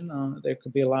condition, there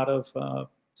could be a lot of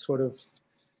sort of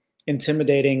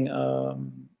intimidating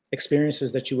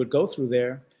experiences that you would go through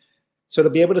there. So to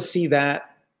be able to see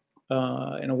that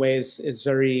in a way is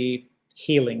very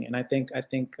healing. And I think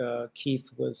Keith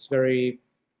was very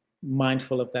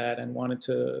mindful of that and wanted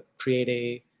to create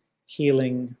a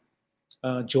healing,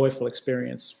 joyful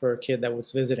experience for a kid that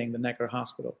was visiting the Necker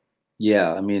Hospital.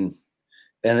 Yeah, I mean,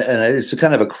 and it's a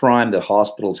kind of a crime that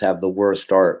hospitals have the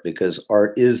worst art, because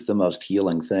art is the most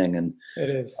healing thing. And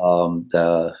it is.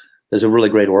 There's a really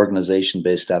great organization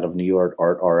based out of New York,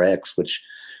 Art RX, which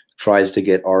tries to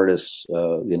get artists,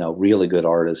 really good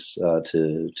artists,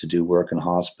 to do work in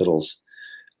hospitals,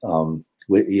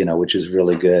 which is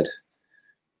really good.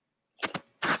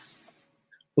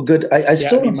 Well, good. I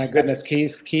still. My goodness,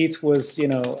 Keith was,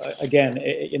 again,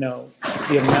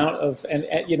 the amount of, and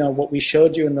what we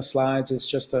showed you in the slides is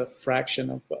just a fraction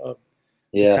of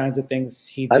the kinds of things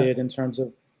he did in terms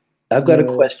of. I've got a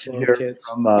question here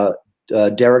from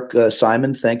Derek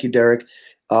Simon. Thank you, Derek.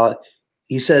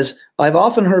 He says, I've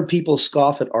often heard people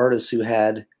scoff at artists who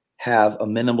have a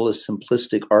minimalist,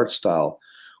 simplistic art style.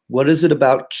 What is it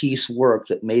about Keith's work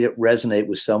that made it resonate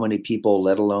with so many people,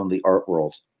 let alone the art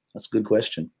world? That's a good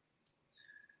question.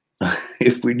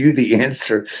 If we knew the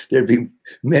answer, there'd be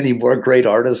many more great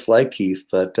artists like Keith.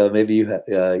 But maybe you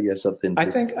have something. I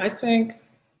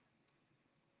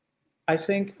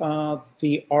think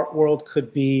the art world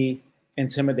could be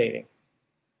intimidating,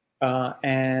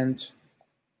 and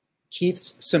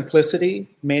Keith's simplicity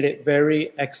made it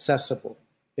very accessible.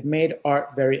 It made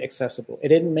art very accessible. It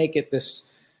didn't make it this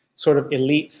sort of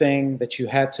elite thing that you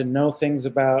had to know things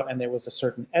about, and there was a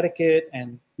certain etiquette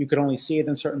and you could only see it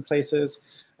in certain places.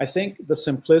 I think the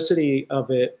simplicity of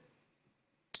it,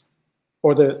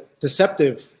 or the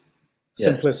deceptive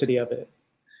simplicity of it,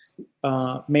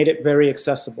 made it very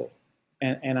accessible.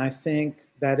 And I think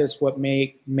that is what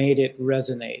made it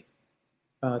resonate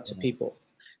to people.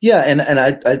 Yeah, and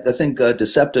I think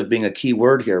deceptive being a key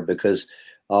word here, because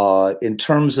in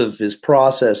terms of his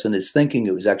process and his thinking,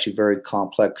 it was actually very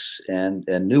complex and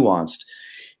nuanced.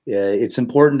 It's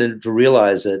important to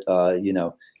realize that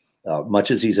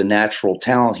much as he's a natural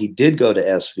talent, he did go to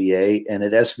SVA, and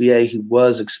at SVA he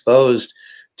was exposed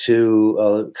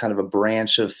to kind of a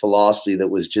branch of philosophy that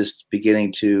was just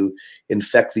beginning to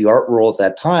infect the art world at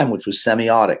that time, which was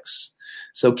semiotics.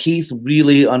 So Keith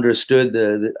really understood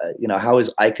how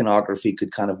his iconography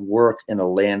could kind of work in a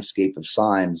landscape of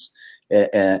signs,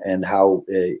 and how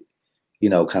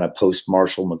kind of post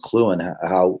Marshall McLuhan,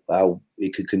 how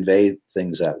it could convey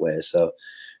things that way. So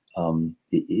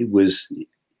it was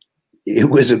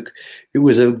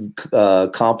a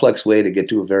complex way to get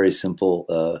to a very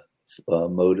simple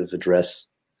mode of address.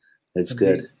 That's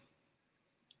good.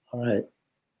 All right.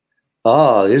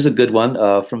 Oh, here's a good one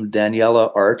from Daniela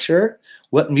Archer.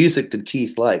 What music did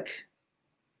Keith like?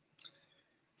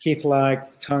 Keith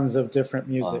liked tons of different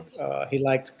music. He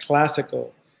liked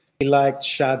classical. He liked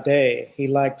Sade. He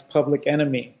liked Public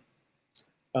Enemy.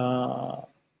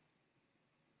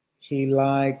 He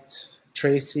liked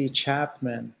Tracy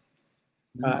Chapman.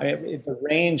 The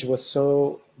range was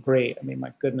so great. I mean,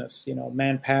 my goodness,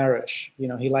 Man Parrish.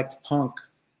 He liked punk.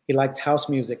 He liked house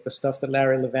music, the stuff that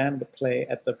Larry Levan would play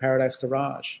at the Paradise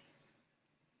Garage.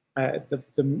 The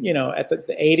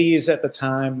 80s at the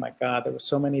time, my God, there were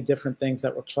so many different things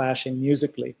that were clashing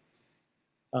musically.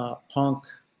 Punk,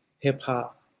 hip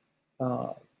hop,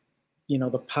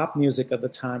 the pop music of the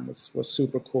time was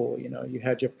super cool. You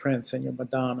had your Prince and your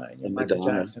Madonna and your Michael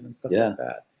Jackson and stuff like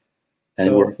that.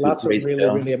 So lots of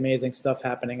really amazing stuff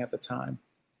happening at the time.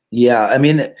 Yeah, I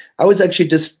mean, I was actually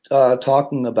just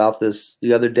talking about this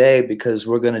the other day, because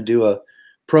we're going to do a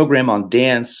program on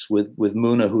dance with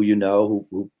Muna,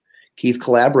 who Keith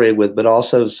collaborated with, but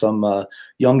also some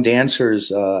young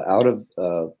dancers out of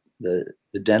the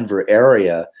Denver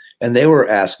area, and they were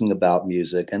asking about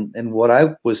music. And what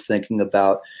I was thinking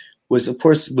about was, of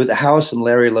course, with the House and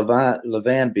Larry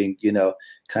Levan being,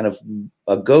 kind of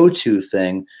a go-to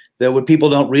thing, that what people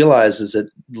don't realize is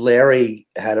that Larry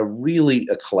had a really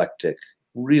eclectic,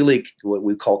 really what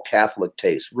we call Catholic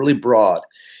taste, really broad,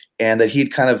 and that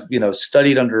he'd kind of,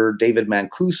 studied under David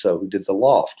Mancuso, who did The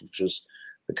Loft, which was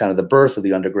the birth of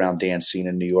the underground dance scene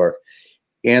in New York,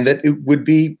 and that it would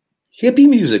be hippie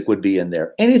music would be in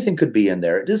there. Anything could be in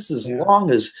there. Just as long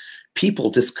as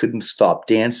people just couldn't stop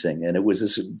dancing. And it was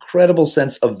this incredible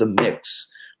sense of the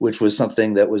mix, which was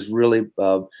something that was really,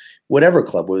 whatever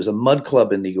club, it was a mud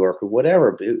club in New York or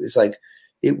whatever. It's like,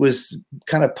 it was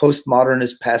kind of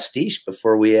postmodernist pastiche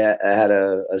before we had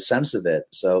a sense of it.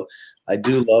 So I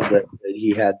do love that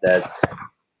he had that.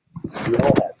 We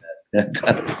all had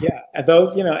that. Yeah, and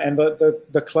those, and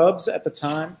the clubs at the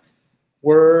time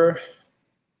were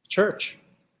church.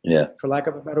 Yeah, for lack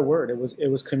of a better word, it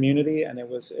was community, and it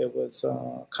was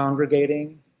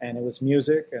congregating, and it was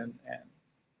music, and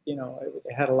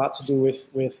it had a lot to do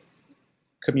with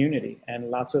community and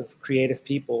lots of creative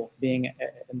people being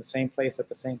in the same place at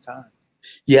the same time.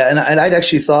 Yeah, and I'd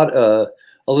actually thought a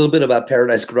little bit about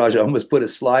Paradise Garage. I almost put a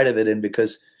slide of it in,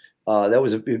 because that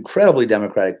was an incredibly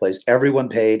democratic place. Everyone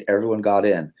paid, everyone got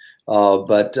in,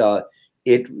 but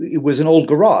it was an old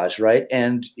garage, right?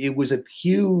 And it was a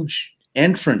huge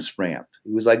entrance ramp.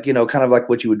 It was like, kind of like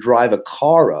what you would drive a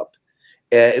car up.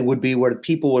 It would be where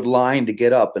people would line to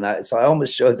get up, and so I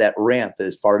almost showed that ramp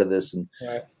as part of this, and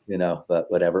right. But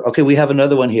whatever. Okay, we have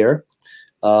another one here.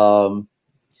 From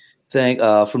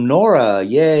Nora.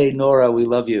 Yay, Nora, we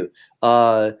love you.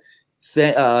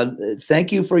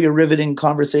 Thank you for your riveting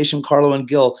conversation, Carlo and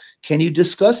Gil. Can you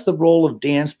discuss the role of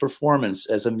dance performance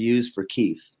as a muse for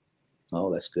Keith?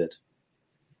 Oh, that's good.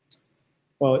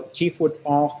 Well, Keith would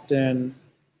often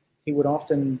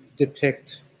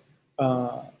depict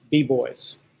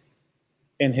b-boys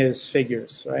in his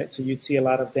figures, right? So you'd see a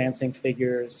lot of dancing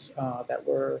figures that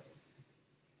were,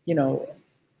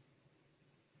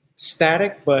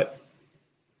 static but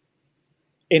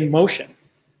in motion.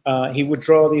 He would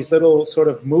draw these little sort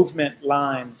of movement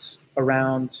lines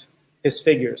around his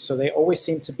figures, so they always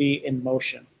seem to be in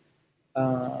motion.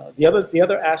 The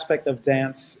other aspect of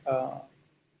dance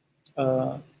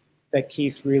that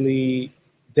Keith really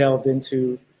delved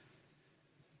into,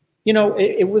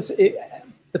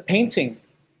 the painting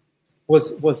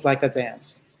was like a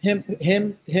dance. Him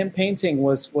painting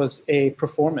was a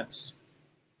performance.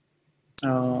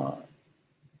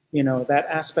 That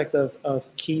aspect of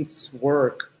Keith's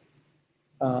work,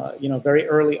 very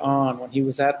early on when he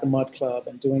was at the Mud Club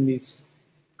and doing these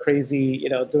crazy,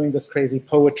 doing this crazy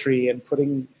poetry and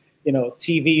putting,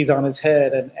 TVs on his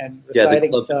head and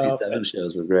reciting stuff. The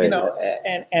shows were great.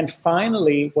 And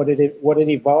finally, what it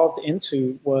evolved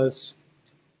into was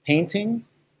painting,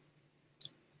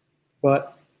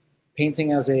 but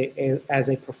painting as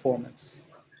a performance.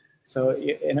 So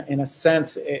in a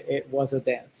sense, it was a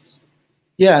dance.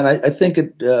 Yeah, and I think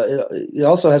it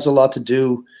also has a lot to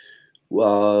do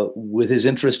with his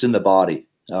interest in the body.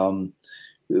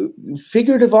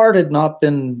 Figurative art had not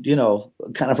been,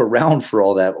 kind of around for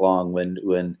all that long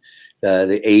when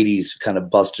the 80s kind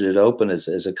of busted it open as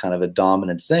a kind of a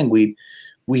dominant thing.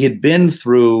 We had been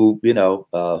through,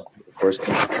 of course,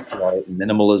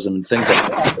 minimalism and things like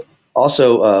that. But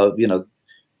also,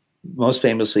 most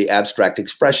famously abstract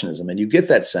expressionism. And you get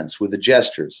that sense with the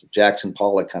gestures, Jackson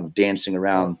Pollock kind of dancing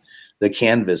around the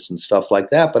canvas and stuff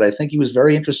like that. But I think he was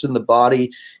very interested in the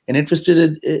body and interested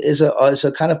in as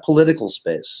a kind of political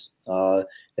space.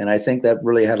 And I think that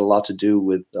really had a lot to do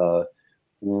with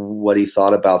what he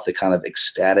thought about the kind of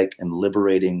ecstatic and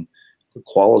liberating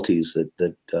qualities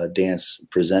that dance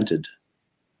presented.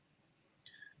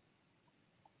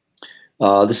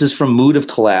 This is from Mood of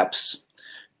Collapse.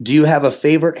 Do you have a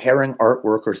favorite Haring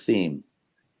artwork or theme,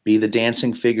 be the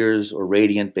dancing figures or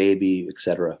radiant baby,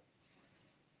 etc.?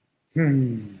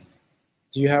 Do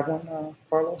you have one,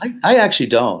 Carlo? I actually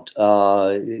don't.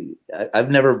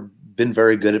 I've never been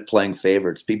very good at playing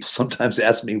favorites. People sometimes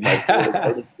ask me my favorite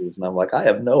artist is, and I'm like, I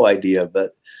have no idea.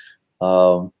 But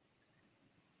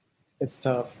it's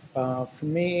tough for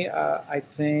me. I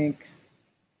think,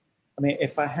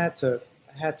 if I had to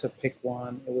pick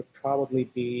one, it would probably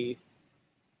be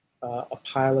A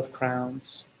Pile of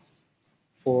Crowns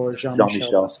for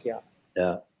Jean-Michel Basquiat.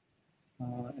 Yeah.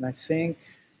 And I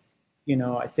think,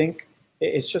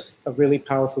 it's just a really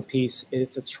powerful piece.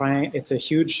 It's a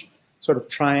huge sort of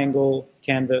triangle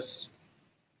canvas,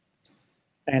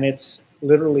 and it's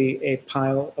literally a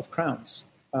pile of crowns.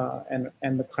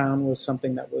 And the crown was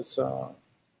something that was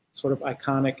sort of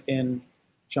iconic in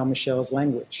Jean-Michel's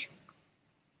language.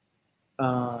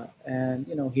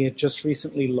 And he had just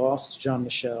recently lost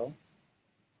Jean-Michel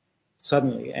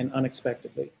suddenly and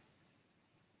unexpectedly.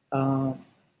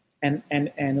 And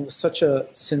it was such a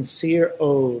sincere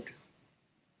ode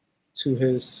to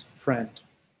his friend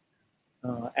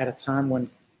at a time when,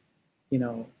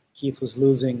 Keith was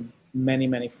losing many,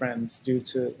 many friends due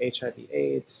to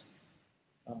HIV/AIDS.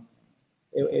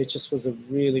 It just was a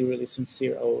really, really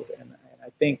sincere ode, and I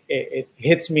think it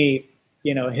hits me.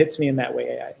 It hits me in that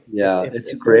way.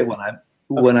 It's a great one.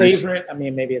 Favorite.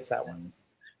 Maybe it's that one.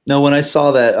 No, when I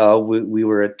saw that, we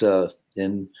were at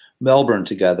in Melbourne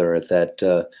together at that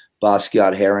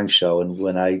Basquiat Haring show, and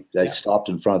when I stopped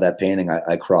in front of that painting,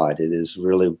 I cried. It is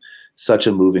really such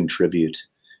a moving tribute.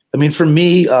 For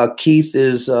me, Keith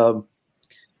is.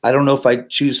 I don't know if I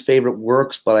choose favorite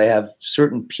works, but I have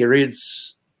certain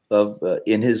periods of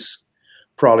in his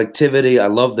productivity. I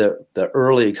love the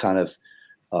early kind of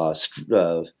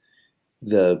the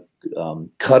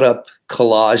cut up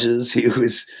collages he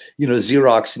was,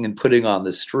 Xeroxing and putting on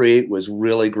the street was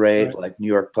really great, right. Like New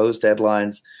York Post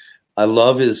headlines. I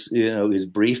love his, his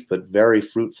brief but very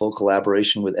fruitful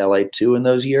collaboration with LA2 in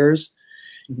those years.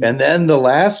 Mm-hmm. And then the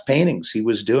last paintings he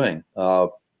was doing,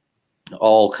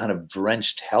 all kind of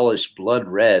drenched, hellish, blood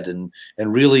red, and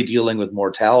really dealing with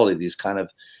mortality. These kind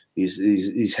of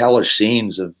these hellish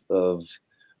scenes of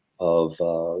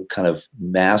kind of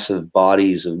massive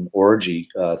bodies and orgy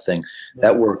thing.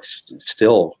 That work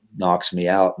still knocks me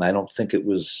out, and I don't think it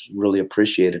was really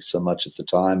appreciated so much at the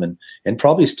time, and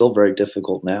probably still very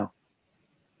difficult now.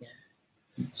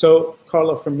 So,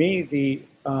 Carlo, for me, the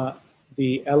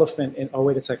elephant in, oh,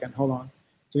 wait a second, hold on.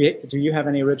 Do you have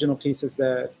any original pieces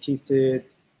that Keith did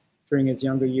during his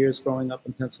younger years growing up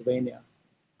in Pennsylvania?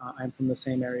 I'm from the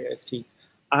same area as Keith.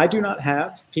 I do not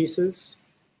have pieces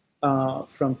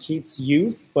from Keith's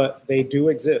youth, but they do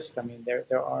exist.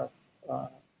 There are,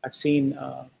 I've seen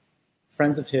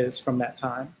friends of his from that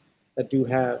time that do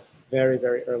have very,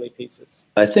 very early pieces.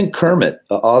 I think Kermit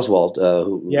Oswald.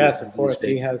 Yes, of course.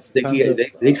 He has tons of...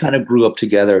 They kind of grew up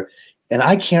together, and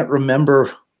I can't remember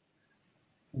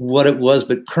what it was,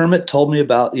 but Kermit told me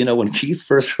about, when Keith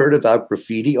first heard about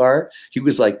graffiti art, he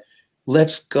was like,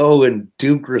 let's go and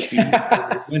do graffiti.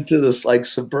 We went to this like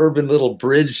suburban little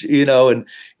bridge, and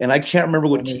I can't remember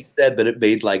what Keith said, but it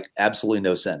made like absolutely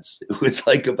no sense. It was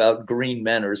like about green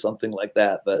men or something like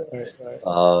that. But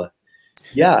right.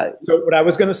 Yeah. So what I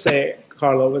was going to say,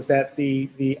 Carlo, was that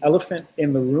the elephant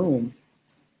in the room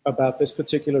about this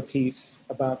particular piece,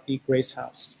 about the Grace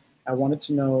House, I wanted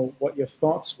to know what your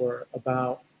thoughts were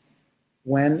about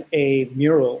when a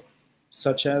mural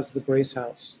such as the Grace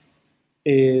House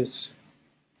is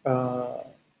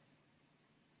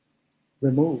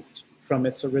removed from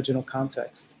its original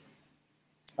context.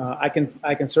 I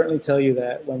can certainly tell you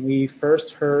that when we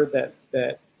first heard that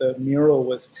the mural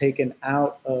was taken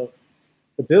out of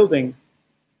the building,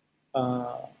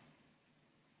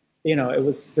 it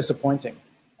was disappointing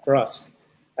for us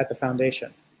at the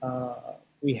foundation.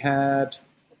 we had,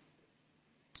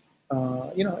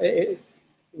 you know,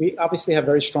 we obviously have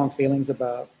very strong feelings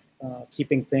about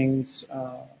keeping things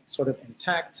sort of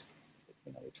intact.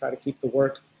 You know, we try to keep the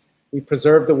work, we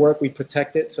preserve the work, we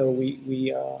protect it. So we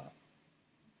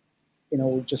you know,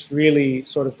 we're just really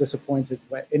sort of disappointed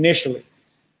initially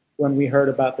when we heard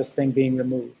about this thing being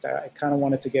removed. I kind of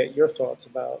wanted to get your thoughts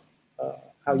about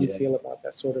how you feel about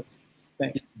that sort of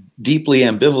thing. Deeply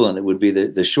ambivalent, it would be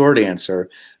the short answer.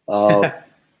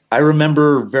 I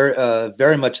remember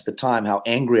very much at the time how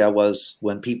angry I was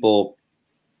when people,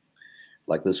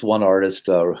 like this one artist,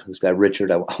 this guy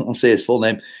Richard, I won't say his full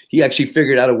name, he actually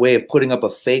figured out a way of putting up a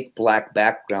fake black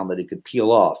background that he could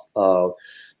peel off.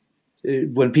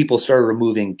 When people started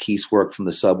removing Keith's work from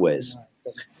the subways,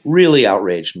 really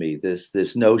outraged me.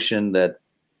 This notion that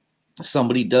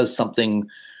somebody does something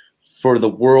for the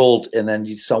world and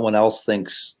then someone else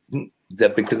thinks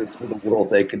that because it's for the world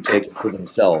they can take it for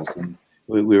themselves. And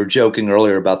we were joking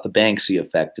earlier about the Banksy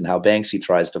effect and how Banksy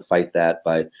tries to fight that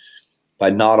by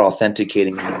not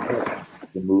authenticating the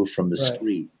move from the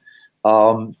street.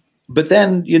 But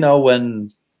then, you know,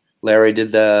 when Larry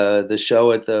did the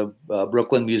show at the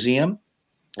Brooklyn Museum,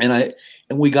 and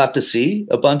we got to see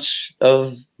a bunch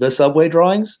of the subway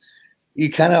drawings, you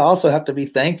kind of also have to be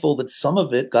thankful that some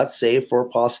of it got saved for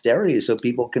posterity so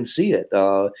people can see it.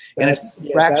 And it's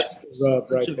that's the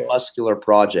rub right such a there. muscular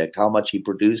project, how much he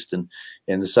produced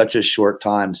in such a short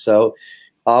time. So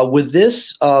with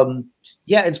this,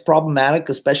 yeah, it's problematic,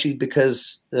 especially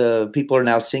because people are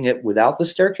now seeing it without the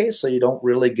staircase, so you don't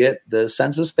really get the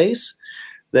sense of space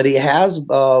that he has.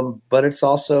 But it's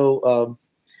also,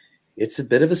 it's a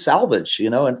bit of a salvage, you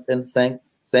know, and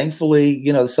thankfully,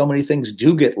 you know, so many things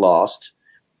do get lost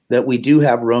that we do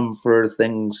have room for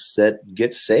things that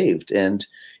get saved. And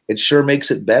it sure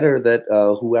makes it better that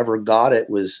whoever got it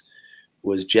was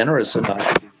generous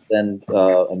enough to then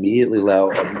immediately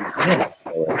allow.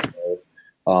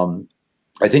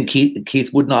 I think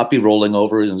Keith would not be rolling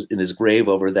over in his grave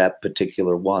over that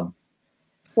particular one.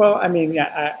 Well, I mean,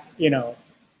 yeah, you know,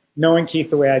 knowing Keith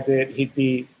the way I did, he'd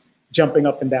be jumping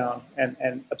up and down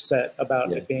and upset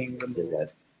about it being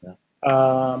removed.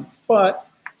 Yeah. But,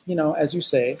 you know, as you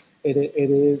say, it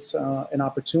is an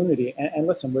opportunity. And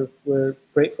listen, we're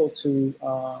grateful to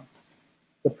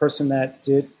the person that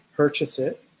did purchase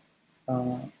it.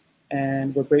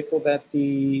 And we're grateful that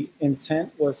the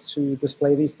intent was to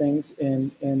display these things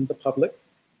in the public.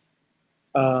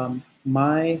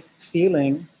 My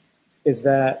feeling is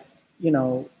that, you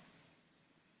know,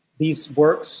 these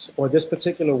works, or this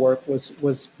particular work,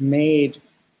 was made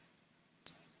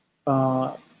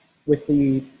with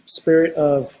the spirit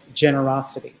of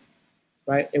generosity,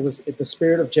 right? It was the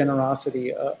spirit of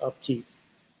generosity of Keith.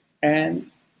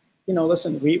 And, you know,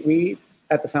 listen, we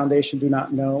at the foundation do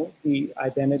not know the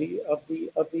identity of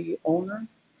the owner,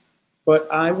 but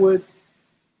I would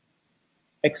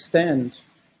extend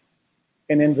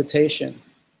an invitation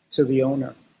to the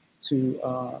owner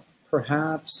to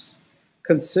perhaps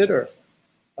consider,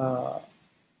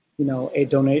 you know, a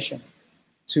donation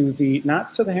to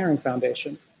not to the Haring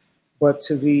Foundation, but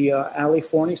to the Ali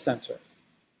Forney Center.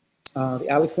 The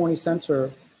Ali Forney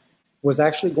Center was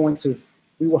actually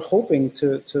we were hoping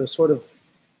to sort of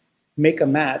make a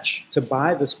match to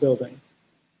buy this building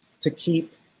to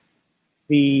keep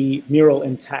the mural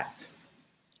intact.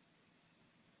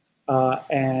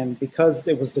 And because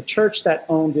it was the church that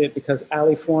owned it, because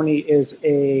Ali Forney is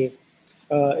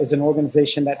an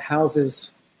organization that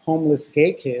houses homeless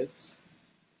gay kids,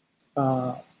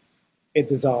 it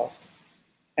dissolved.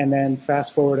 And then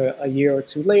fast forward a year or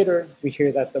two later, we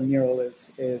hear that the mural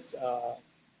is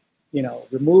you know,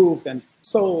 removed and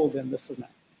sold and this and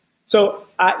that. So,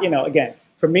 you know, again,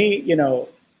 for me, you know,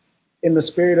 in the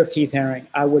spirit of Keith Haring,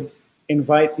 I would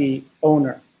invite the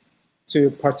owner to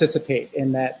participate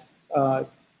in that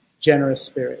generous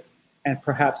spirit and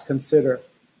perhaps consider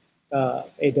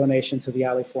a donation to the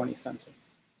Ali Forney Center.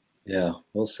 Yeah,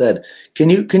 well said. Can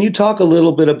you talk a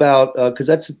little bit about, because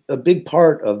that's a big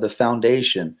part of the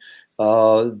foundation.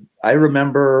 I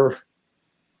remember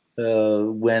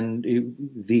when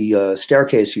the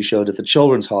staircase you showed at the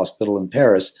Children's Hospital in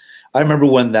Paris, I remember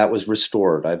when that was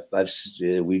restored.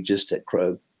 We just at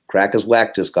Crack as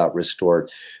Whack just got restored.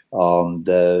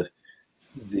 The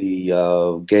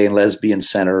Gay and Lesbian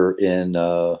Center in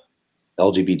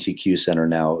LGBTQ Center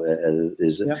now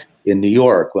is in New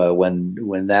York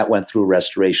when that went through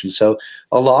restoration. So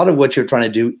a lot of what you're trying to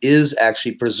do is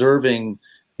actually preserving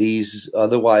these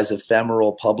otherwise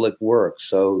ephemeral public works.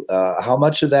 So how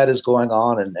much of that is going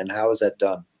on and how is that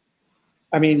done?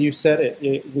 I mean, you said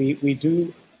it. We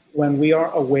do, when we are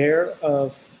aware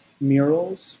of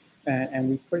murals and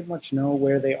we pretty much know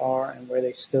where they are and where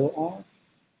they still are.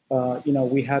 You know,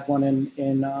 we had one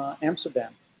in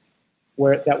Amsterdam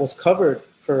where that was covered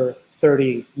for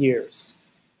 30 years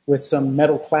with some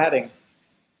metal cladding,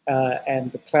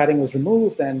 and the cladding was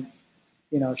removed, and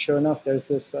you know, sure enough, there's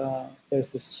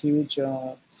this huge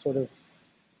sort of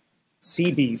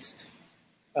sea beast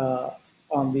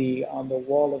on the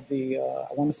wall of the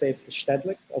I want to say it's the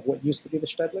Stedelijk, of what used to be the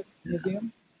Stedelijk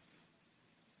Museum.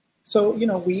 So you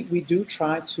know, we do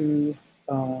try to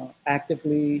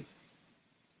actively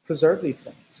preserve these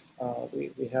things.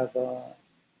 We have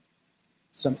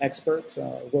some experts,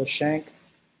 Will Shank,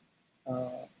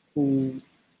 who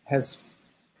has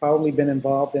probably been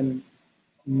involved in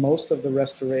most of the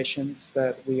restorations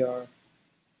that we are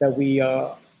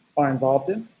involved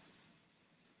in,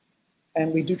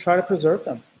 and we do try to preserve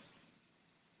them.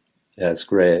 Yeah, it's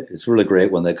great. It's really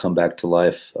great when they come back to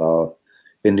life.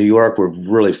 In New York, we're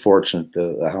really fortunate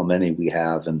how many we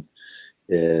have, and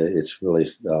it's really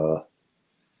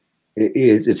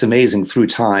it's amazing through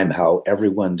time how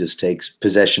everyone just takes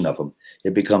possession of them.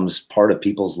 It becomes part of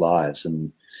people's lives,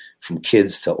 and from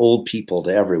kids to old people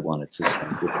to everyone, it's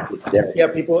yeah,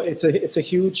 people. It's a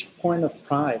huge point of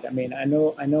pride. I mean, I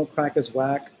know Crack is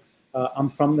Whack. I'm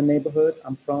from the neighborhood.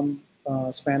 I'm from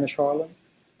Spanish Harlem,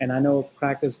 and I know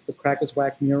the Crack is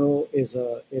Whack mural is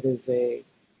a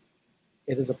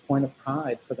point of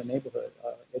pride for the neighborhood.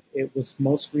 It was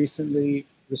most recently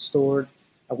restored,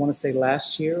 I want to say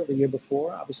last year or the year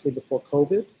before, obviously before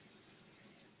COVID.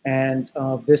 And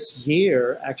this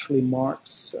year actually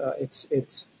marks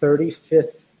its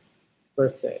 35th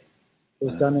birthday. It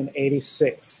was done in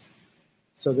 '86.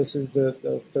 So this is the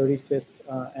 35th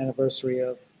anniversary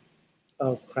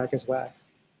of Crack is Whack.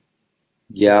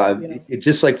 Yeah, so, you know, it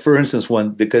just like, for instance,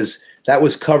 because that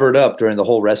was covered up during the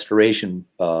whole restoration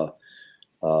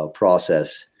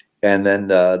process. And then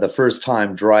the first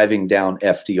time driving down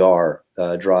FDR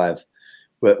Drive,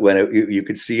 when you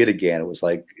could see it again, it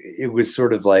was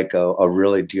sort of like a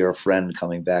really dear friend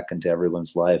coming back into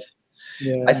everyone's life.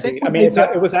 Yeah, I mean,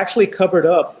 it was actually covered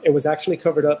up. It was actually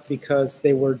covered up because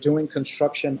they were doing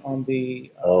construction on the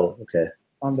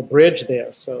on the bridge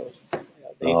there. So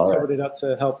they covered it up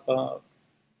to help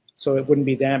so it wouldn't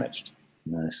be damaged.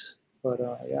 Nice. But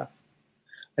yeah.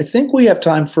 I think we have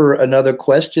time for another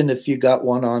question if you got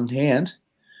one on hand.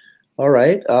 All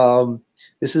right.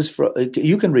 This is for,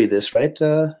 you can read this, right?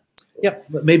 Yeah.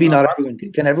 Maybe not everyone.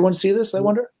 Can everyone see this, I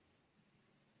wonder?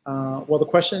 Well, the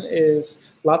question is,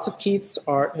 lots of Keith's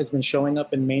art has been showing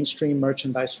up in mainstream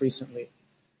merchandise recently.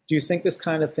 Do you think this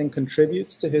kind of thing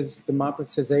contributes to his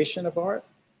democratization of art?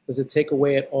 Does it take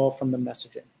away at all from the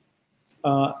messaging?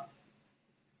 I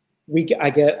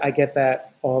get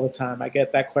that all the time. I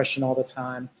get that question all the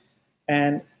time.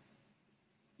 And,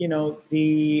 you know,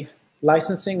 the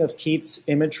licensing of Keith's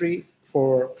imagery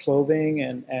for clothing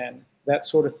and that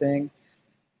sort of thing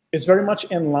is very much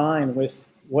in line with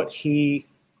what he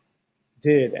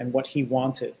did and what he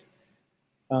wanted.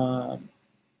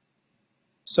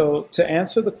 So to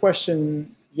answer the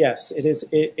question, yes, it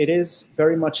is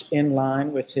very much in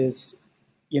line with his,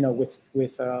 you know, with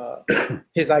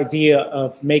his idea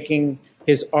of making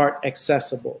his art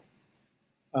accessible.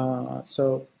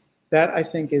 So that, I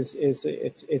think, it's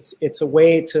a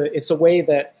way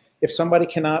that if somebody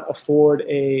cannot afford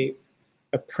a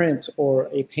print or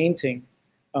a painting,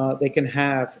 they can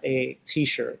have a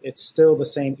T-shirt. It's still the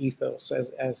same ethos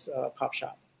as Pop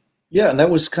Shop. Yeah, and that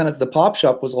was kind of, the Pop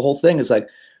Shop was the whole thing. It's like,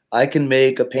 I can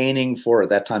make a painting for, at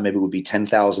that time, maybe it would be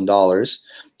 $10,000,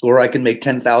 or I can make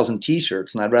 10,000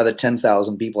 T-shirts, and I'd rather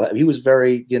 10,000 people have. He was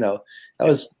very, you know, that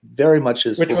was very much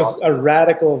his philosophy. Was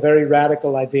a very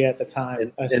radical idea at the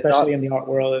time, especially in the art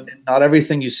world. And not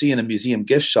everything you see in a museum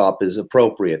gift shop is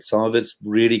appropriate. Some of it's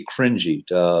really cringy,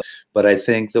 but I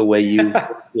think the way you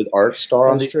with Art Star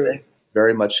on these things,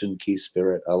 very much in Keith's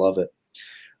spirit. I love it.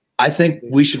 I think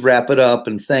we should wrap it up,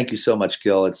 and thank you so much,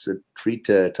 Gil. It's a treat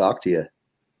to talk to you.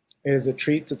 It is a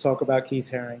treat to talk about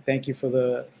Keith Haring. Thank you for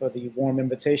the warm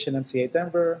invitation, MCA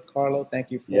Denver. Carlo,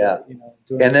 thank you for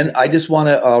doing. And then I just want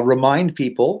to remind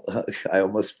people, I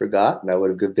almost forgot, and I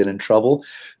would have been in trouble,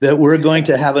 that we're going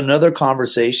to have another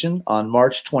conversation on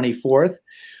March 24th,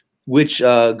 which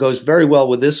goes very well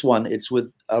with this one. It's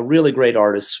with a really great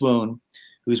artist, Swoon,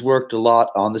 who's worked a lot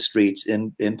on the streets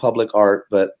in public art,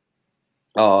 but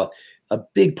a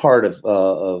big part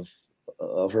of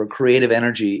her creative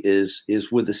energy is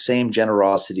with the same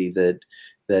generosity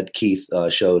that Keith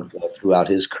showed throughout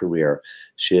his career.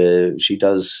 She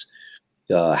does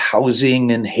housing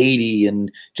in Haiti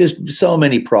and just so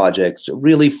many projects,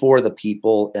 really for the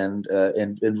people, and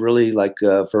really like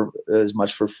for as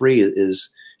much for free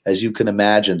as you can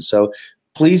imagine. So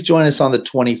please join us on the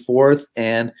 24th.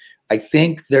 And I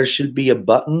think there should be a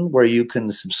button where you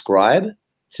can subscribe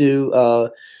to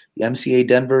the MCA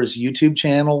Denver's YouTube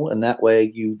channel. And that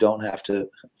way you don't have to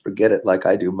forget it like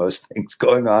I do most things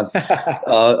going on.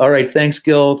 All right. Thanks,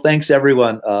 Gil. Thanks,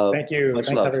 everyone. Thank you. Much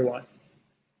Thanks, love. everyone.